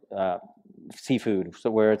vitro seafood, so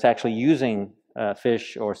where it's actually using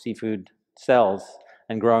fish or seafood cells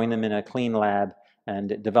and growing them in a clean lab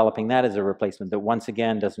and developing that as a replacement that once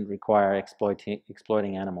again doesn't require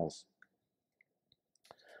exploiting animals.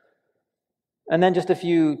 And then just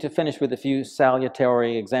to finish with a few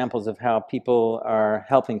salutary examples of how people are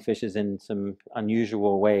helping fishes in some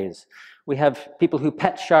unusual ways. We have people who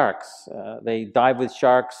pet sharks. They dive with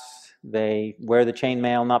sharks. They wear the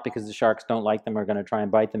chainmail, not because the sharks don't like them or are going to try and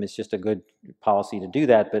bite them. It's just a good policy to do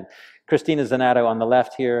that. But Christina Zanato on the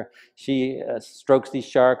left here, she strokes these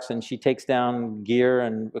sharks, and she takes down gear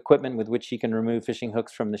and equipment with which she can remove fishing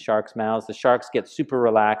hooks from the sharks' mouths. The sharks get super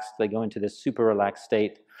relaxed. They go into this super relaxed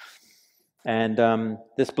state. And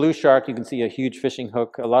this blue shark, you can see a huge fishing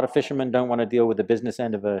hook. A lot of fishermen don't want to deal with the business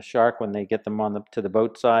end of a shark when they get them to the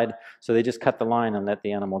boat side, so they just cut the line and let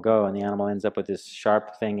the animal go, and the animal ends up with this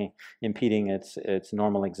sharp thing impeding its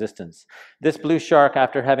normal existence. This blue shark,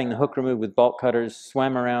 after having the hook removed with bolt cutters,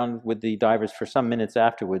 swam around with the divers for some minutes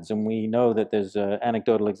afterwards, and we know that there's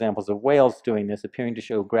anecdotal examples of whales doing this, appearing to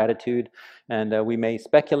show gratitude, and we may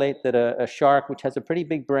speculate that a shark, which has a pretty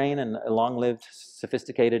big brain and a long-lived,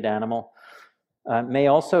 sophisticated animal, may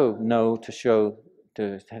also know to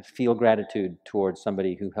feel gratitude towards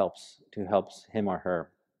somebody who helps him or her.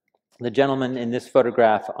 The gentleman in this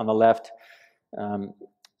photograph on the left,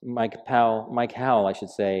 Mike Howell, I should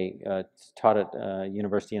say, taught at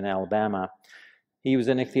University in Alabama. He was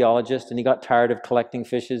an ichthyologist, and he got tired of collecting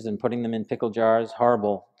fishes and putting them in pickle jars.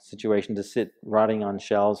 Horrible situation to sit rotting on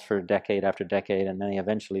shelves for decade after decade, and then they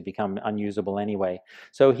eventually become unusable anyway.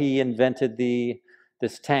 So he invented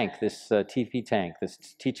this tank, this TP tank,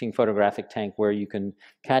 this teaching photographic tank, where you can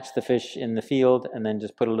catch the fish in the field and then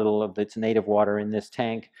just put a little of its native water in this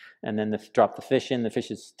tank, and then drop the fish in. The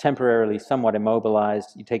fish is temporarily somewhat immobilized.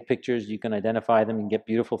 You take pictures, you can identify them and get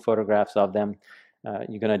beautiful photographs of them.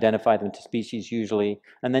 You can identify them to species usually,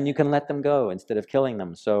 and then you can let them go instead of killing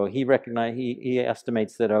them. So he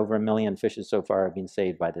estimates that over 1 million fishes so far have been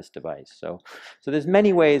saved by this device. So there's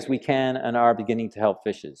many ways we can and are beginning to help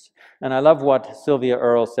fishes. And I love what Sylvia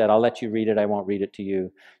Earle said. I'll let you read it. I won't read it to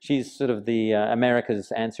you. She's sort of the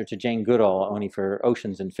America's answer to Jane Goodall, only for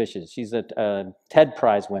oceans and fishes. She's a TED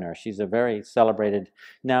Prize winner. She's a very celebrated,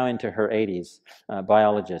 now into her 80s,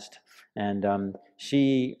 biologist. And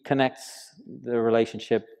she connects the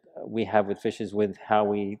relationship we have with fishes with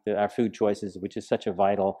how our food choices, which is such a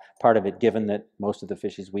vital part of it, given that most of the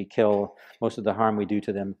fishes we kill, most of the harm we do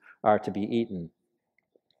to them, are to be eaten.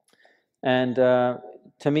 And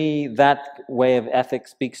to me, that way of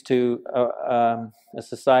ethics speaks to a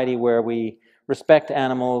society where we respect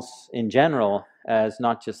animals in general as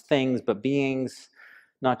not just things, but beings,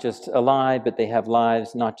 not just alive, but they have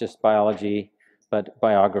lives, not just biology, but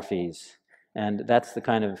biographies. And that's the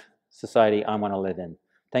kind of society I want to live in.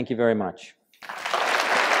 Thank you very much.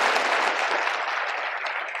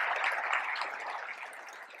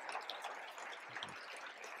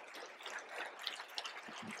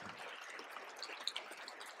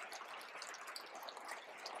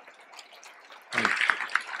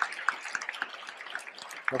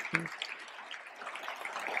 Questions?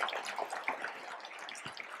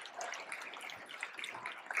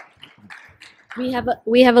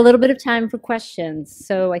 We have a little bit of time for questions.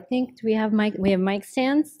 So I think we have mic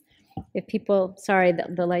stands. If people, sorry,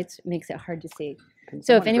 the lights makes it hard to see.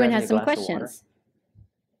 So if anyone has some questions.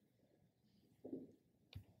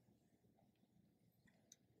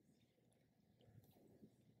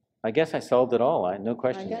 I guess I solved it all. No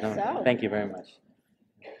questions. guess No. so. Thank you very much.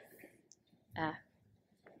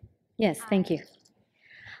 Yes, thank you.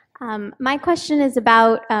 My question is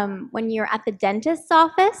about when you're at the dentist's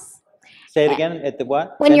office. Say it again. At the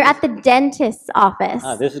what? When you're Dentist? at the dentist's office.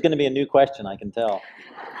 This is going to be a new question, I can tell.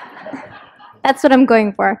 That's what I'm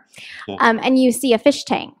going for. Yeah. And you see a fish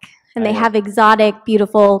tank, and they Yeah. have exotic,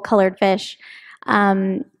 beautiful, colored fish.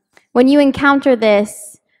 When you encounter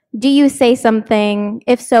this, do you say something?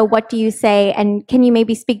 If so, what do you say? And can you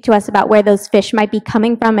maybe speak to us about where those fish might be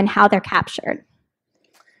coming from and how they're captured?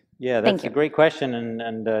 Yeah, that's a great question,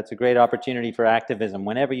 and it's a great opportunity for activism.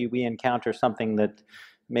 Whenever we encounter something that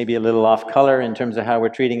may be a little off color in terms of how we're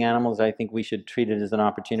treating animals, I think we should treat it as an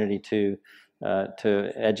opportunity to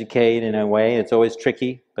educate in a way. It's always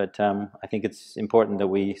tricky, but I think it's important that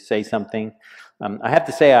we say something. I have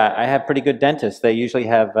to say, I have pretty good dentists. They usually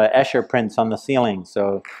have Escher prints on the ceiling,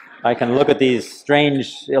 so I can look at these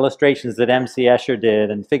strange illustrations that M.C. Escher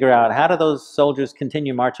did and figure out how do those soldiers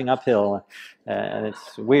continue marching uphill. And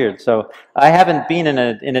it's weird. So I haven't been in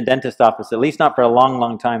a dentist office, at least not for a long,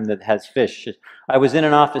 long time, that has fish. I was in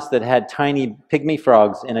an office that had tiny pygmy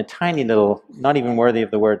frogs in a tiny little, not even worthy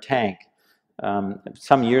of the word, tank.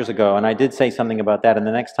 Some years ago, and I did say something about that, and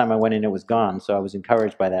the next time I went in it was gone, so I was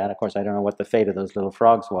encouraged by that. Of course, I don't know what the fate of those little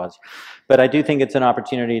frogs was, but I do think it's an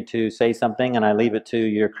opportunity to say something, and I leave it to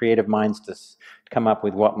your creative minds to come up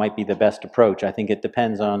with what might be the best approach. I think it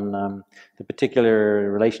depends on the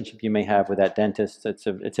particular relationship you may have with that dentist. It's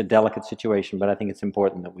a delicate situation, but I think it's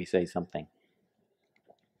important that we say something.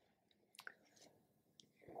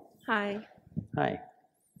 Hi. Hi.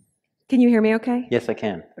 Can you hear me okay? Yes, I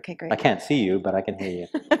can. Okay, great. I can't see you, but I can hear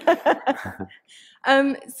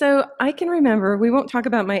you. So I can remember, we won't talk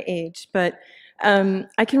about my age, but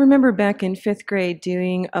I can remember back in 5th grade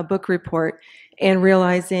doing a book report and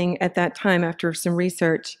realizing at that time, after some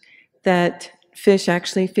research, that fish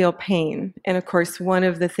actually feel pain. And of course, one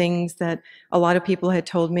of the things that a lot of people had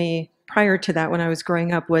told me prior to that when I was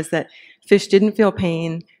growing up was that fish didn't feel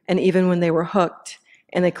pain, and even when they were hooked,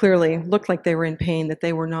 and they clearly looked like they were in pain, that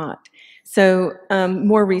they were not. So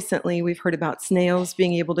more recently, we've heard about snails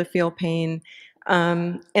being able to feel pain.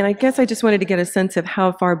 And I guess I just wanted to get a sense of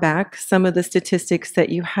how far back some of the statistics that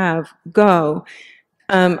you have go.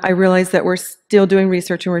 I realize that we're still doing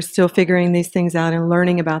research and we're still figuring these things out and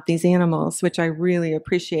learning about these animals, which I really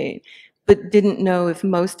appreciate, but didn't know if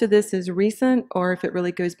most of this is recent or if it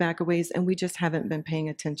really goes back a ways and we just haven't been paying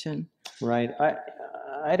attention. Right.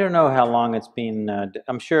 I don't know how long it's been.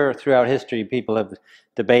 I'm sure throughout history people have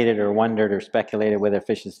debated or wondered or speculated whether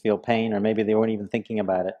fishes feel pain, or maybe they weren't even thinking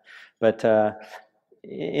about it. But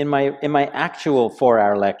in my actual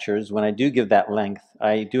 4-hour lectures, when I do give that length,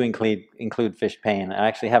 I do include fish pain. I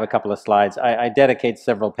actually have a couple of slides. I dedicate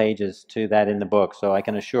several pages to that in the book, so I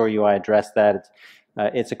can assure you I address that.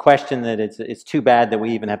 It's a question that it's too bad that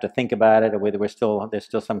we even have to think about it, or whether there's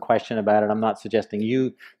still some question about it. I'm not suggesting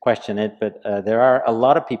you question it, but there are a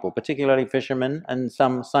lot of people, particularly fishermen and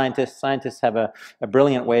some scientists. Scientists have a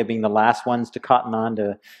brilliant way of being the last ones to cotton on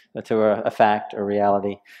to a fact or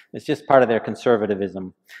reality. It's just part of their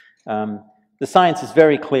conservatism. The science is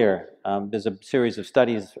very clear. There's a series of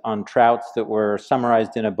studies on trouts that were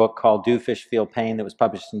summarized in a book called Do Fish Feel Pain that was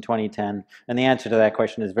published in 2010. And the answer to that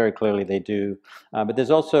question is very clearly they do. But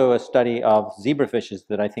there's also a study of zebrafishes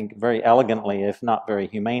that I think very elegantly, if not very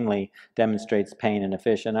humanely, demonstrates pain in a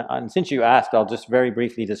fish. And since you asked, I'll just very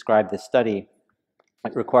briefly describe this study.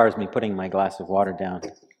 It requires me putting my glass of water down.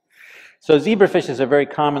 So zebrafishes are very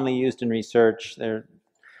commonly used in research. They're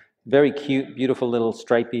very cute, beautiful little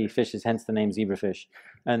stripy fishes, hence the name zebrafish.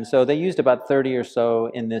 And so they used about 30 or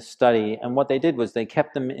so in this study, and what they did was they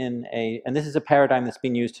kept them in and this is a paradigm that's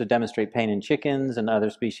been used to demonstrate pain in chickens and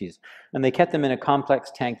other species, and they kept them in a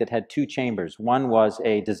complex tank that had 2 chambers. One was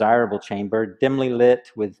a desirable chamber, dimly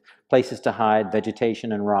lit with places to hide,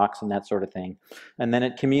 vegetation and rocks and that sort of thing. And then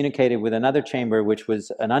it communicated with another chamber, which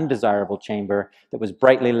was an undesirable chamber that was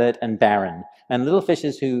brightly lit and barren. And little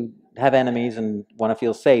fishes who have enemies and want to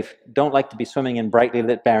feel safe don't like to be swimming in brightly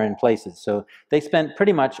lit barren places. So they spent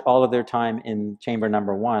pretty much all of their time in chamber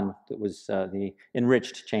number 1, that was the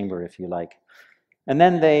enriched chamber, if you like. And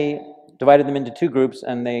then they divided them into 2 groups,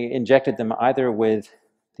 and they injected them either with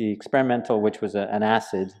the experimental, which was an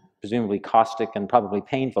acid, presumably caustic and probably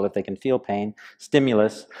painful if they can feel pain,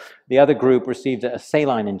 stimulus. The other group received a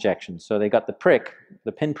saline injection, so they got the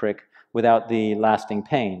pinprick, without the lasting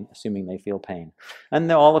pain, assuming they feel pain.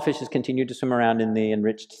 And all the fishes continued to swim around in the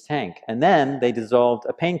enriched tank. And then they dissolved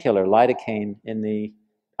a painkiller, lidocaine, in the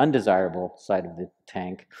undesirable side of the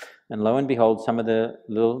tank. And lo and behold, some of the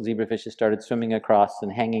little zebrafishes started swimming across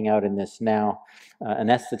and hanging out in this now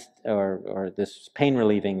or this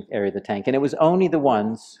pain-relieving area of the tank. And it was only the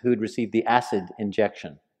ones who'd received the acid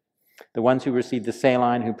injection. The ones who received the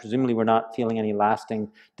saline, who presumably were not feeling any lasting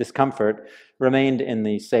discomfort, remained in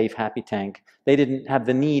the safe, happy tank. They didn't have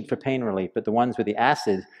the need for pain relief, but the ones with the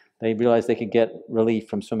acid, they realized they could get relief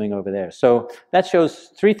from swimming over there. So that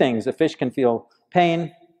shows three things. A fish can feel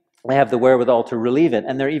pain, they have the wherewithal to relieve it,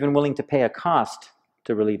 and they're even willing to pay a cost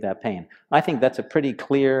to relieve that pain. I think that's a pretty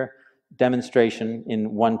clear demonstration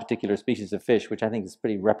in one particular species of fish, which I think is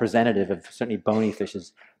pretty representative of certainly bony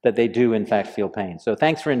fishes, that they do in fact feel pain. So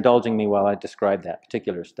thanks for indulging me while I describe that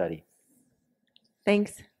particular study.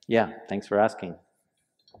 Thanks. Yeah, thanks for asking.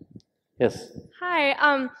 Yes.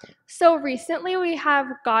 Hi. So recently we have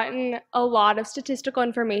gotten a lot of statistical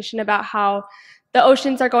information about how the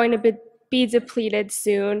oceans are going to be depleted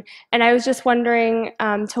soon, and I was just wondering,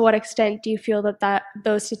 to what extent do you feel that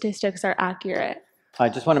those statistics are accurate? I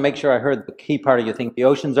just want to make sure I heard the key part of you think the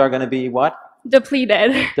oceans are going to be what?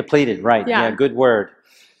 Depleted. Depleted, right. Yeah. Yeah, good word.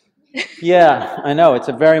 Yeah, I know. It's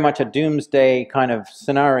very much a doomsday kind of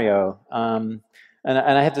scenario. And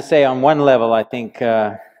I have to say, on one level, I think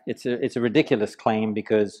it's a ridiculous claim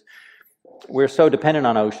because we're so dependent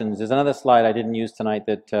on oceans. There's another slide I didn't use tonight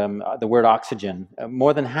that the word oxygen.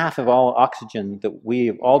 More than half of all oxygen that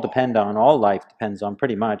we all depend on, all life depends on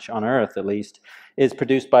pretty much, on Earth at least, is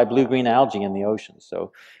produced by blue-green algae in the oceans.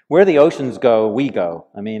 So where the oceans go, we go.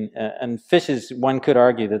 I mean, and fishes, one could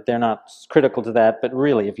argue that they're not critical to that, but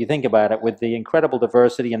really, if you think about it, with the incredible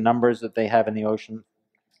diversity and numbers that they have in the ocean,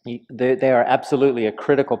 they are absolutely a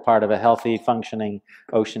critical part of a healthy, functioning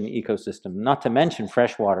ocean ecosystem, not to mention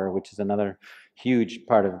freshwater, which is another huge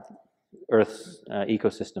part of Earth's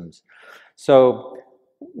ecosystems. So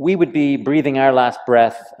we would be breathing our last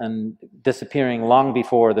breath and disappearing long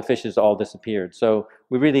before the fishes all disappeared. So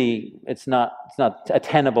we really, it's not a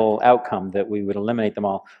tenable outcome that we would eliminate them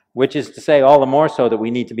all, which is to say all the more so that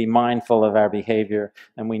we need to be mindful of our behavior,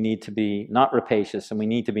 and we need to be not rapacious, and we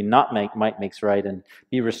need to be not might makes right, and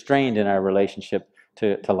be restrained in our relationship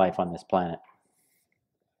to life on this planet.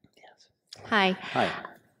 Yes. Hi.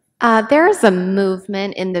 Hi. There is a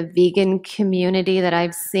movement in the vegan community that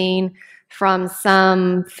I've seen from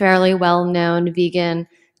some fairly well-known vegan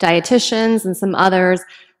dietitians and some others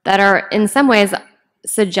that are in some ways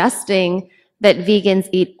suggesting that vegans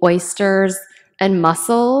eat oysters and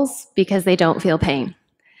mussels because they don't feel pain.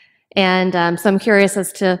 And so I'm curious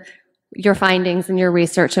as to your findings and your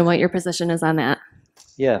research and what your position is on that.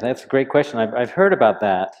 Yeah, that's a great question. I've heard about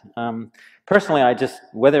that. Personally,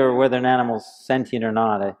 whether an animal's sentient or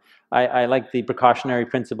not, I like the precautionary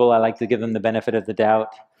principle. I like to give them the benefit of the doubt.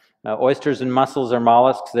 Oysters and mussels are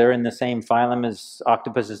mollusks. They're in the same phylum as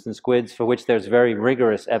octopuses and squids, for which there's very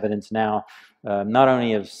rigorous evidence now, not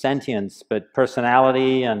only of sentience, but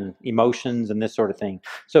personality and emotions and this sort of thing.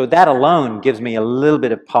 So that alone gives me a little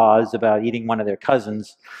bit of pause about eating one of their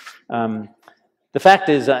cousins. The fact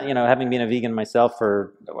is, having been a vegan myself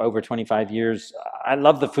for over 25 years, I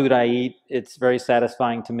love the food I eat. It's very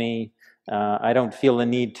satisfying to me. I don't feel the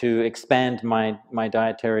need to expand my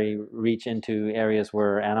dietary reach into areas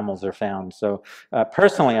where animals are found. So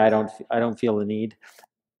personally, I don't feel the need.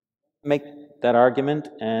 Make that argument,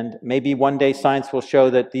 and maybe one day science will show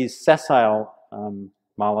that these sessile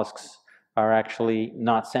mollusks are actually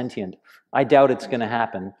not sentient. I doubt it's going to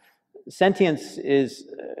happen. Sentience is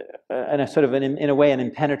in a way an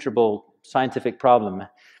impenetrable scientific problem,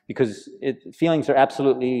 because feelings are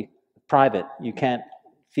absolutely private. You can't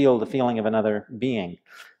feel the feeling of another being,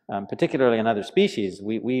 particularly another species.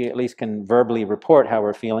 We at least can verbally report how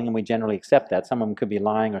we're feeling, and we generally accept that. Someone could be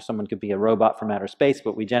lying, or someone could be a robot from outer space,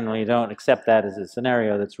 but we generally don't accept that as a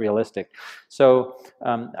scenario that's realistic. So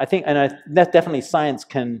I think, that definitely science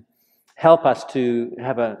can help us to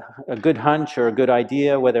have a good hunch or a good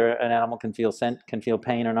idea whether an animal can feel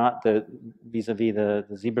pain or not, vis-a-vis the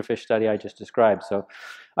zebrafish study I just described. So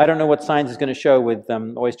I don't know what science is going to show with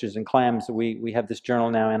oysters and clams. We have this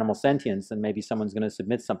journal now, Animal Sentience, and maybe someone's going to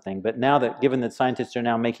submit something. But now that, given that scientists are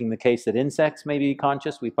now making the case that insects may be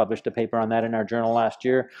conscious, we published a paper on that in our journal last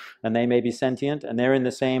year, and they may be sentient, and they're in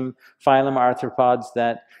the same phylum arthropods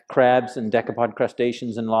that crabs and decapod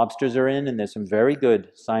crustaceans and lobsters are in, and there's some very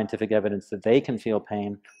good scientific evidence that they can feel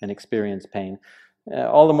pain and experience pain.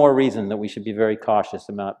 All the more reason that we should be very cautious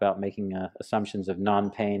about making assumptions of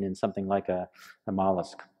non-pain in something like a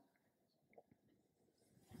mollusk.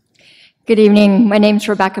 Good evening. My name's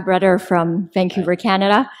Rebecca Breder from Vancouver,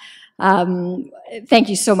 Canada. Thank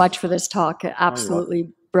you so much for this talk. Absolutely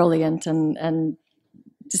brilliant and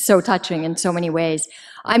so touching in so many ways.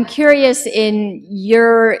 I'm curious, in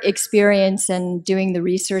your experience and doing the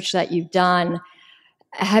research that you've done,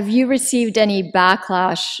 have you received any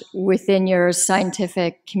backlash within your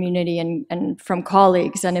scientific community and from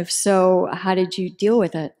colleagues? And if so, how did you deal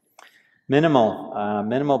with it? Minimal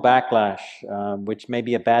backlash, which may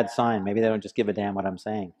be a bad sign. Maybe they don't just give a damn what I'm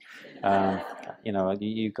saying. You know,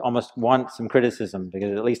 you almost want some criticism,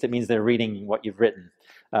 because at least it means they're reading what you've written.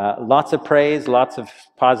 Lots of praise, lots of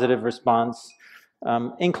positive response,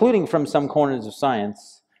 including from some corners of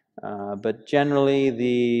science. But generally,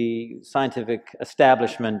 the scientific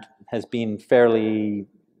establishment has been fairly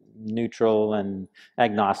neutral and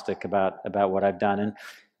agnostic about what I've done. And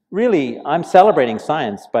really, I'm celebrating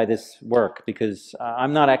science by this work, because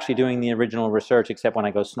I'm not actually doing the original research except when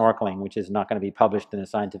I go snorkeling, which is not going to be published in a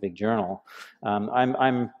scientific journal.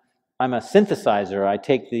 I'm a synthesizer. I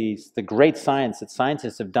take the great science that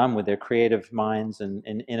scientists have done with their creative minds and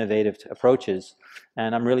innovative approaches,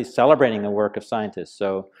 and I'm really celebrating the work of scientists.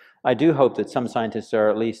 So I do hope that some scientists are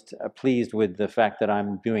at least pleased with the fact that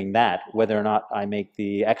I'm doing that. Whether or not I make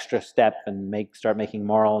the extra step and start making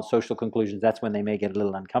moral and social conclusions, that's when they may get a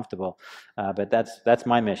little uncomfortable. But that's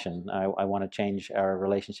my mission. I want to change our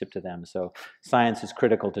relationship to them. So science is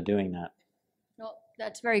critical to doing that. Well,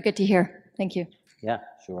 that's very good to hear. Thank you. Yeah,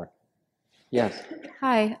 sure. Yes.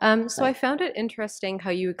 Hi. So I found it interesting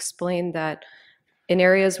how you explained that in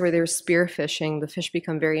areas where there's spearfishing, the fish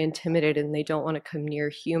become very intimidated and they don't want to come near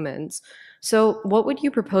humans. So what would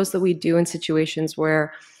you propose that we do in situations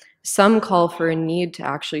where some call for a need to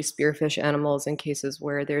actually spearfish animals in cases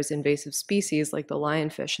where there's invasive species like the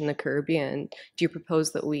lionfish in the Caribbean? Do you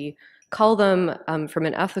propose that we cull them from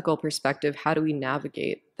an ethical perspective? How do we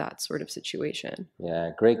navigate that sort of situation?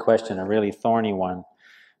 Yeah, great question, a really thorny one.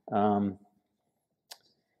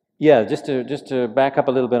 Yeah, just to back up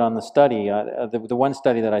a little bit on the study, the one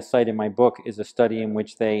study that I cite in my book is a study in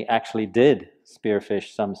which they actually did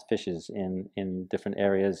spearfish some fishes in different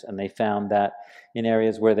areas, and they found that in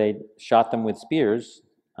areas where they shot them with spears,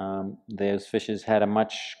 those fishes had a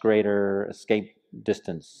much greater escape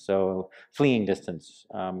distance, so fleeing distance.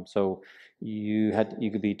 So you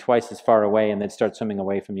could be twice as far away and they'd start swimming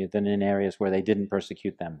away from you than in areas where they didn't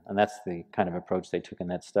persecute them. And that's the kind of approach they took in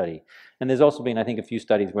that study. And there's also been, I think, a few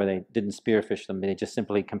studies where they didn't spearfish them. They just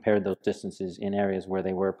simply compared those distances in areas where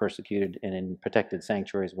they were persecuted and in protected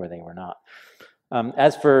sanctuaries where they were not.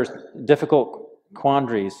 As for difficult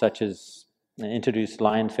quandaries such as introduced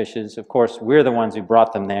lionfishes, of course, we're the ones who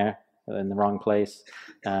brought them there in the wrong place.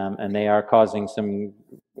 And they are causing some,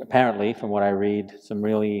 apparently, from what I read, some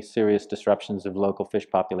really serious disruptions of local fish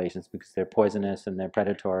populations because they're poisonous and they're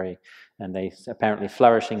predatory, and they apparently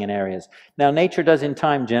flourishing in areas. Now, nature does in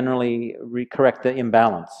time generally correct the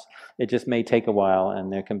imbalance. It just may take a while,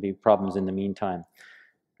 and there can be problems in the meantime.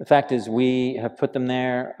 The fact is, we have put them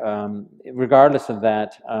there. Regardless of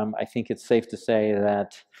that, I think it's safe to say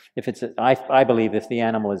that if it's, I believe if the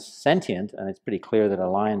animal is sentient, and it's pretty clear that a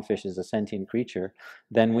lionfish is a sentient creature,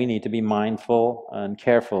 then we need to be mindful and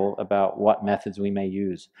careful about what methods we may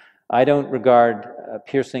use. I don't regard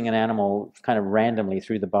piercing an animal kind of randomly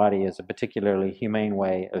through the body as a particularly humane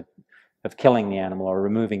way of killing the animal or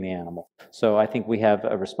removing the animal. So I think we have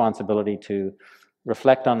a responsibility to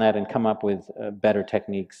reflect on that and come up with better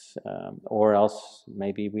techniques, or else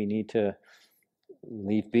maybe we need to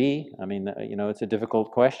leave be. I mean, you know, it's a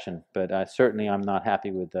difficult question, but certainly I'm not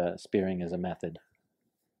happy with spearing as a method.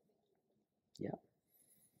 Yeah.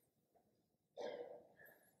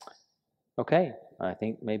 Okay, I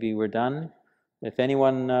think maybe we're done. If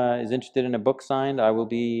anyone is interested in a book signed, I will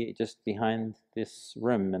be just behind this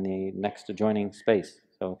room in the next adjoining space.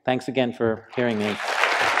 So thanks again for hearing me.